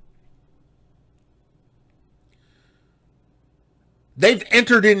 They've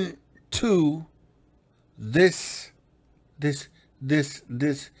entered into this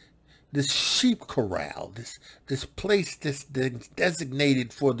sheep corral, this place that's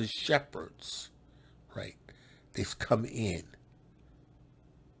designated for the shepherds, right? They've come in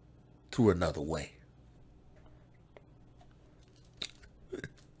through another way.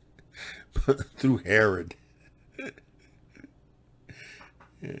 Through Herod.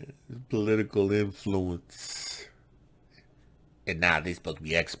 Political influence. And now they're supposed to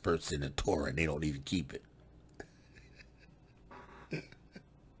be experts in the Torah and they don't even keep it.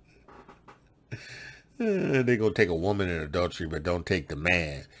 They're going to take a woman in adultery, but don't take the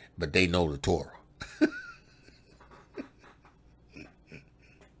man. But they know the Torah.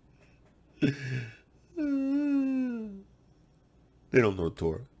 They don't know the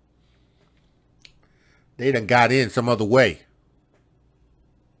Torah. They done got in some other way.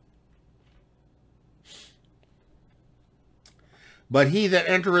 But he that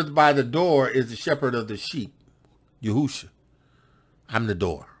entereth by the door is the shepherd of the sheep. Yahusha. I'm the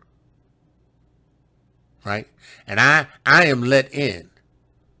door. Right? And I am let in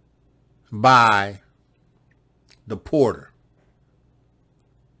by the porter.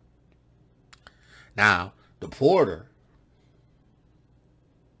 Now, the porter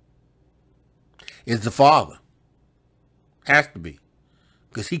is the Father. Has to be.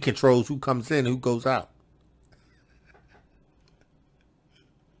 Because he controls who comes in and who goes out.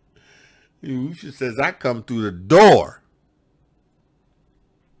 Yahusha says, I come through the door.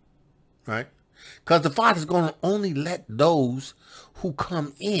 Right? Because the Father's going to only let those who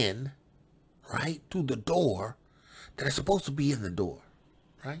come in, right, through the door, that are supposed to be in the door,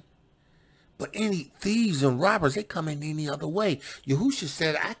 right? But any thieves and robbers, they come in any other way. Yahusha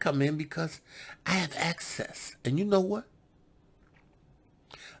said, I come in because I have access. And you know what?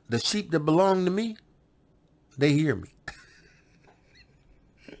 The sheep that belong to me, they hear me.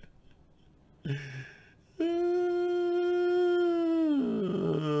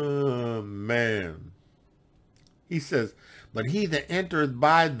 Man. He says, but he that entereth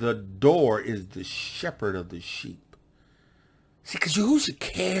by the door is the shepherd of the sheep. See, because Yahusha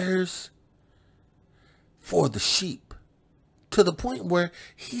cares for the sheep to the point where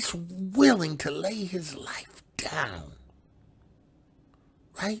he's willing to lay his life down.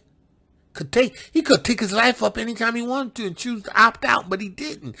 Right? He could take his life up anytime he wanted to and choose to opt out, but he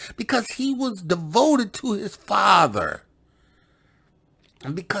didn't because he was devoted to his Father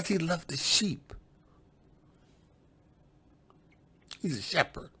and because he loved the sheep. He's a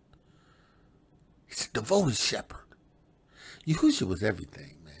shepherd. He's a devoted shepherd. Yahusha was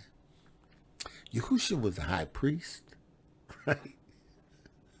everything, man. Yahusha was a high priest, right?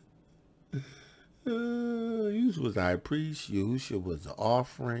 Yahusha was a high priest. Yahusha was an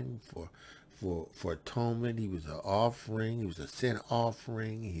offering for atonement. He was an offering. He was a sin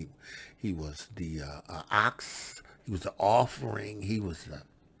offering. He was the ox. He was the offering. He was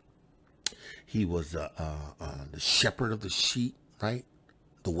the shepherd of the sheep, right?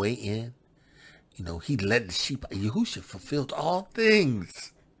 The way in. You know, he led the sheep. Yahusha fulfilled all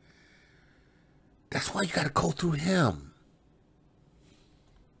things. That's why you got to go through him.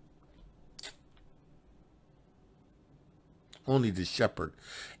 Only the shepherd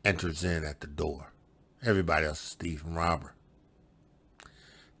enters in at the door. Everybody else is thief and robber.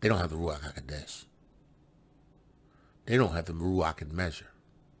 They don't have the Ruach HaKodesh. They don't have the Ruach in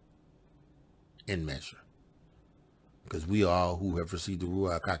measure. Because we all who have received the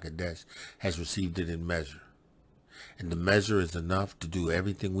Ruach HaKodesh has received it in measure. And the measure is enough to do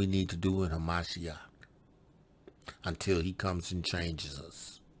everything we need to do in Hamashiach until he comes and changes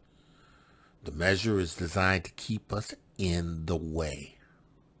us. The measure is designed to keep us in the way.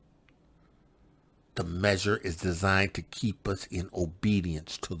 The measure is designed to keep us in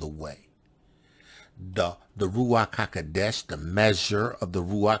obedience to the way. The Ruach HaKodesh, the measure of the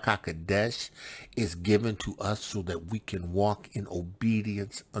Ruach HaKodesh is given to us so that we can walk in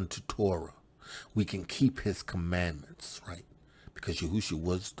obedience unto Torah. We can keep his commandments, right? Because Yahusha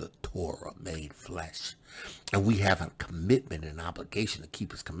was the Torah made flesh. And we have a commitment and obligation to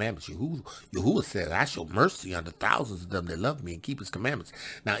keep his commandments. Yahuwah said, I show mercy unto thousands of them that love me and keep his commandments.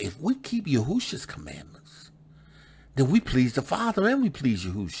 Now, if we keep Yahusha's commandments, then we please the Father and we please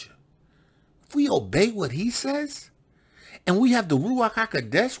Yahusha. If we obey what he says, and we have the Ruach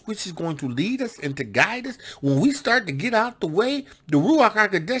HaKodesh, which is going to lead us and to guide us, when we start to get out the way, the Ruach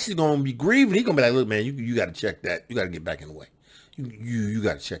HaKodesh is going to be grieved. He's going to be like, look, man, you got to check that. You got to get back in the way. You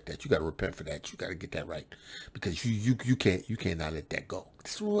got to check that. You got to repent for that. You got to get that right. Because you cannot let that go.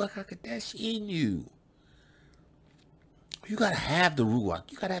 It's the Ruach HaKodesh in you. You got to have the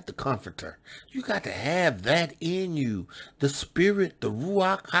Ruach. You got to have the Comforter. You got to have that in you. The Spirit, the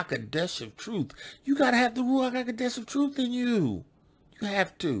Ruach HaKodesh of truth. You got to have the Ruach HaKodesh of truth in you. You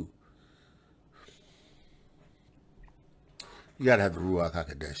have to. You got to have the Ruach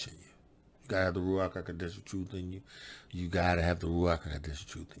HaKodesh in you. You got to have the Ruach HaKodesh of truth in you. You got to have the Ruach HaKodesh of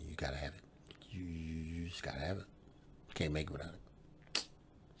truth in you. You got to have it. You just got to have it. You can't make it without it.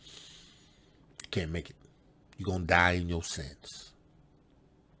 You can't make it. You're going to die in your sins.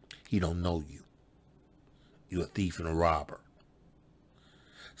 He don't know you. You're a thief and a robber.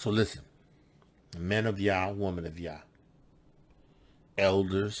 So listen, men of Yah, women of Yah,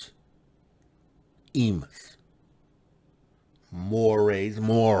 elders, emas, mores,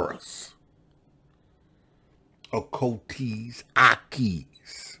 moras, okotes,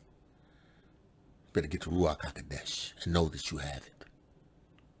 akis. Better get the Ruach HaKodesh and know that you have it.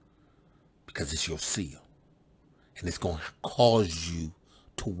 Because it's your seal. And it's going to cause you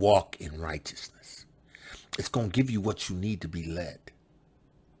to walk in righteousness. It's going to give you what you need to be led.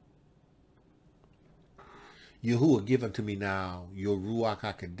 Yahuwah, give unto me now your Ruach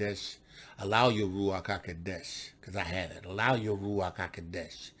HaKodesh. Allow your Ruach HaKodesh, because I have it. Allow your Ruach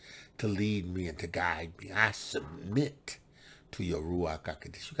HaKodesh to lead me and to guide me. I submit to your Ruach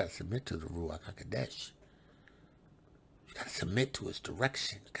HaKodesh. You got to submit to the Ruach HaKodesh. You got to submit to his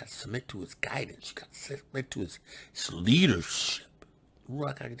direction. You got to submit to his guidance. You got to submit to his leadership.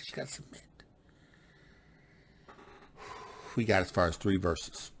 Ruach HaKodesh, you got to submit. We got as far as 3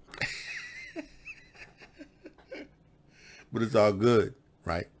 verses. But it's all good,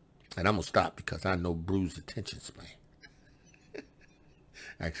 right? And I'm going to stop because I know bruised attention span.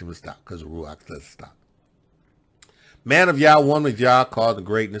 Actually, I'm going to stop because the Ruach doesn't stop. Man of Yah, woman of Yah, called the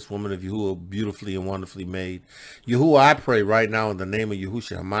greatness, woman of Yahuah, beautifully and wonderfully made. Yahuah, I pray right now in the name of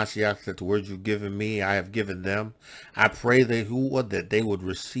Yahusha HaMashiach that the words you've given me, I have given them. I pray that Yahuah, that they would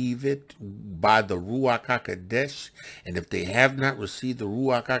receive it by the Ruach HaKodesh. And if they have not received the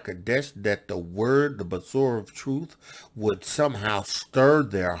Ruach HaKodesh, that the word, the Basor of truth, would somehow stir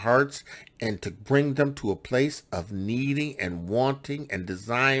their hearts and to bring them to a place of needing and wanting and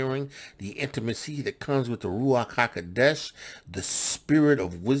desiring the intimacy that comes with the Ruach HaKodesh, the spirit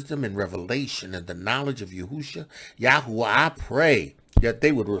of wisdom and revelation and the knowledge of Yahusha. Yahuah, I pray that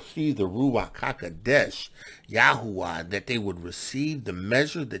they would receive the Ruach HaKodesh. Yahuah, that they would receive the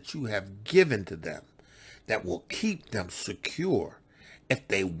measure that you have given to them that will keep them secure if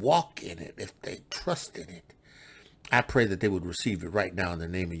they walk in it, if they trust in it. I pray that they would receive it right now in the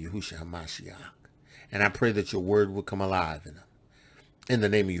name of Yahusha HaMashiach. And I pray that your word would come alive in them. In the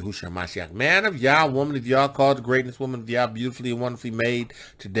name of Yahusha HaMashiach. Man of Yah, woman of Yah, called the greatness, woman of Yah, beautifully and wonderfully made.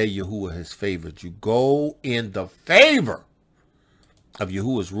 Today Yahuah has favored you. Go in the favor of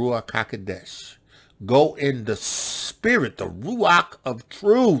Yahuah's Ruach HaKodesh. Go in the spirit, the Ruach of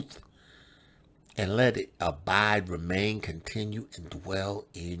truth. And let it abide, remain, continue, and dwell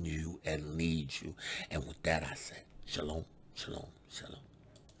in you and lead you. And with that I say, shalom, shalom, shalom.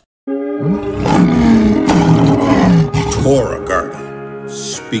 Torah Garden,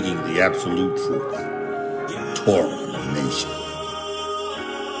 speaking the absolute truth. Torah Nation.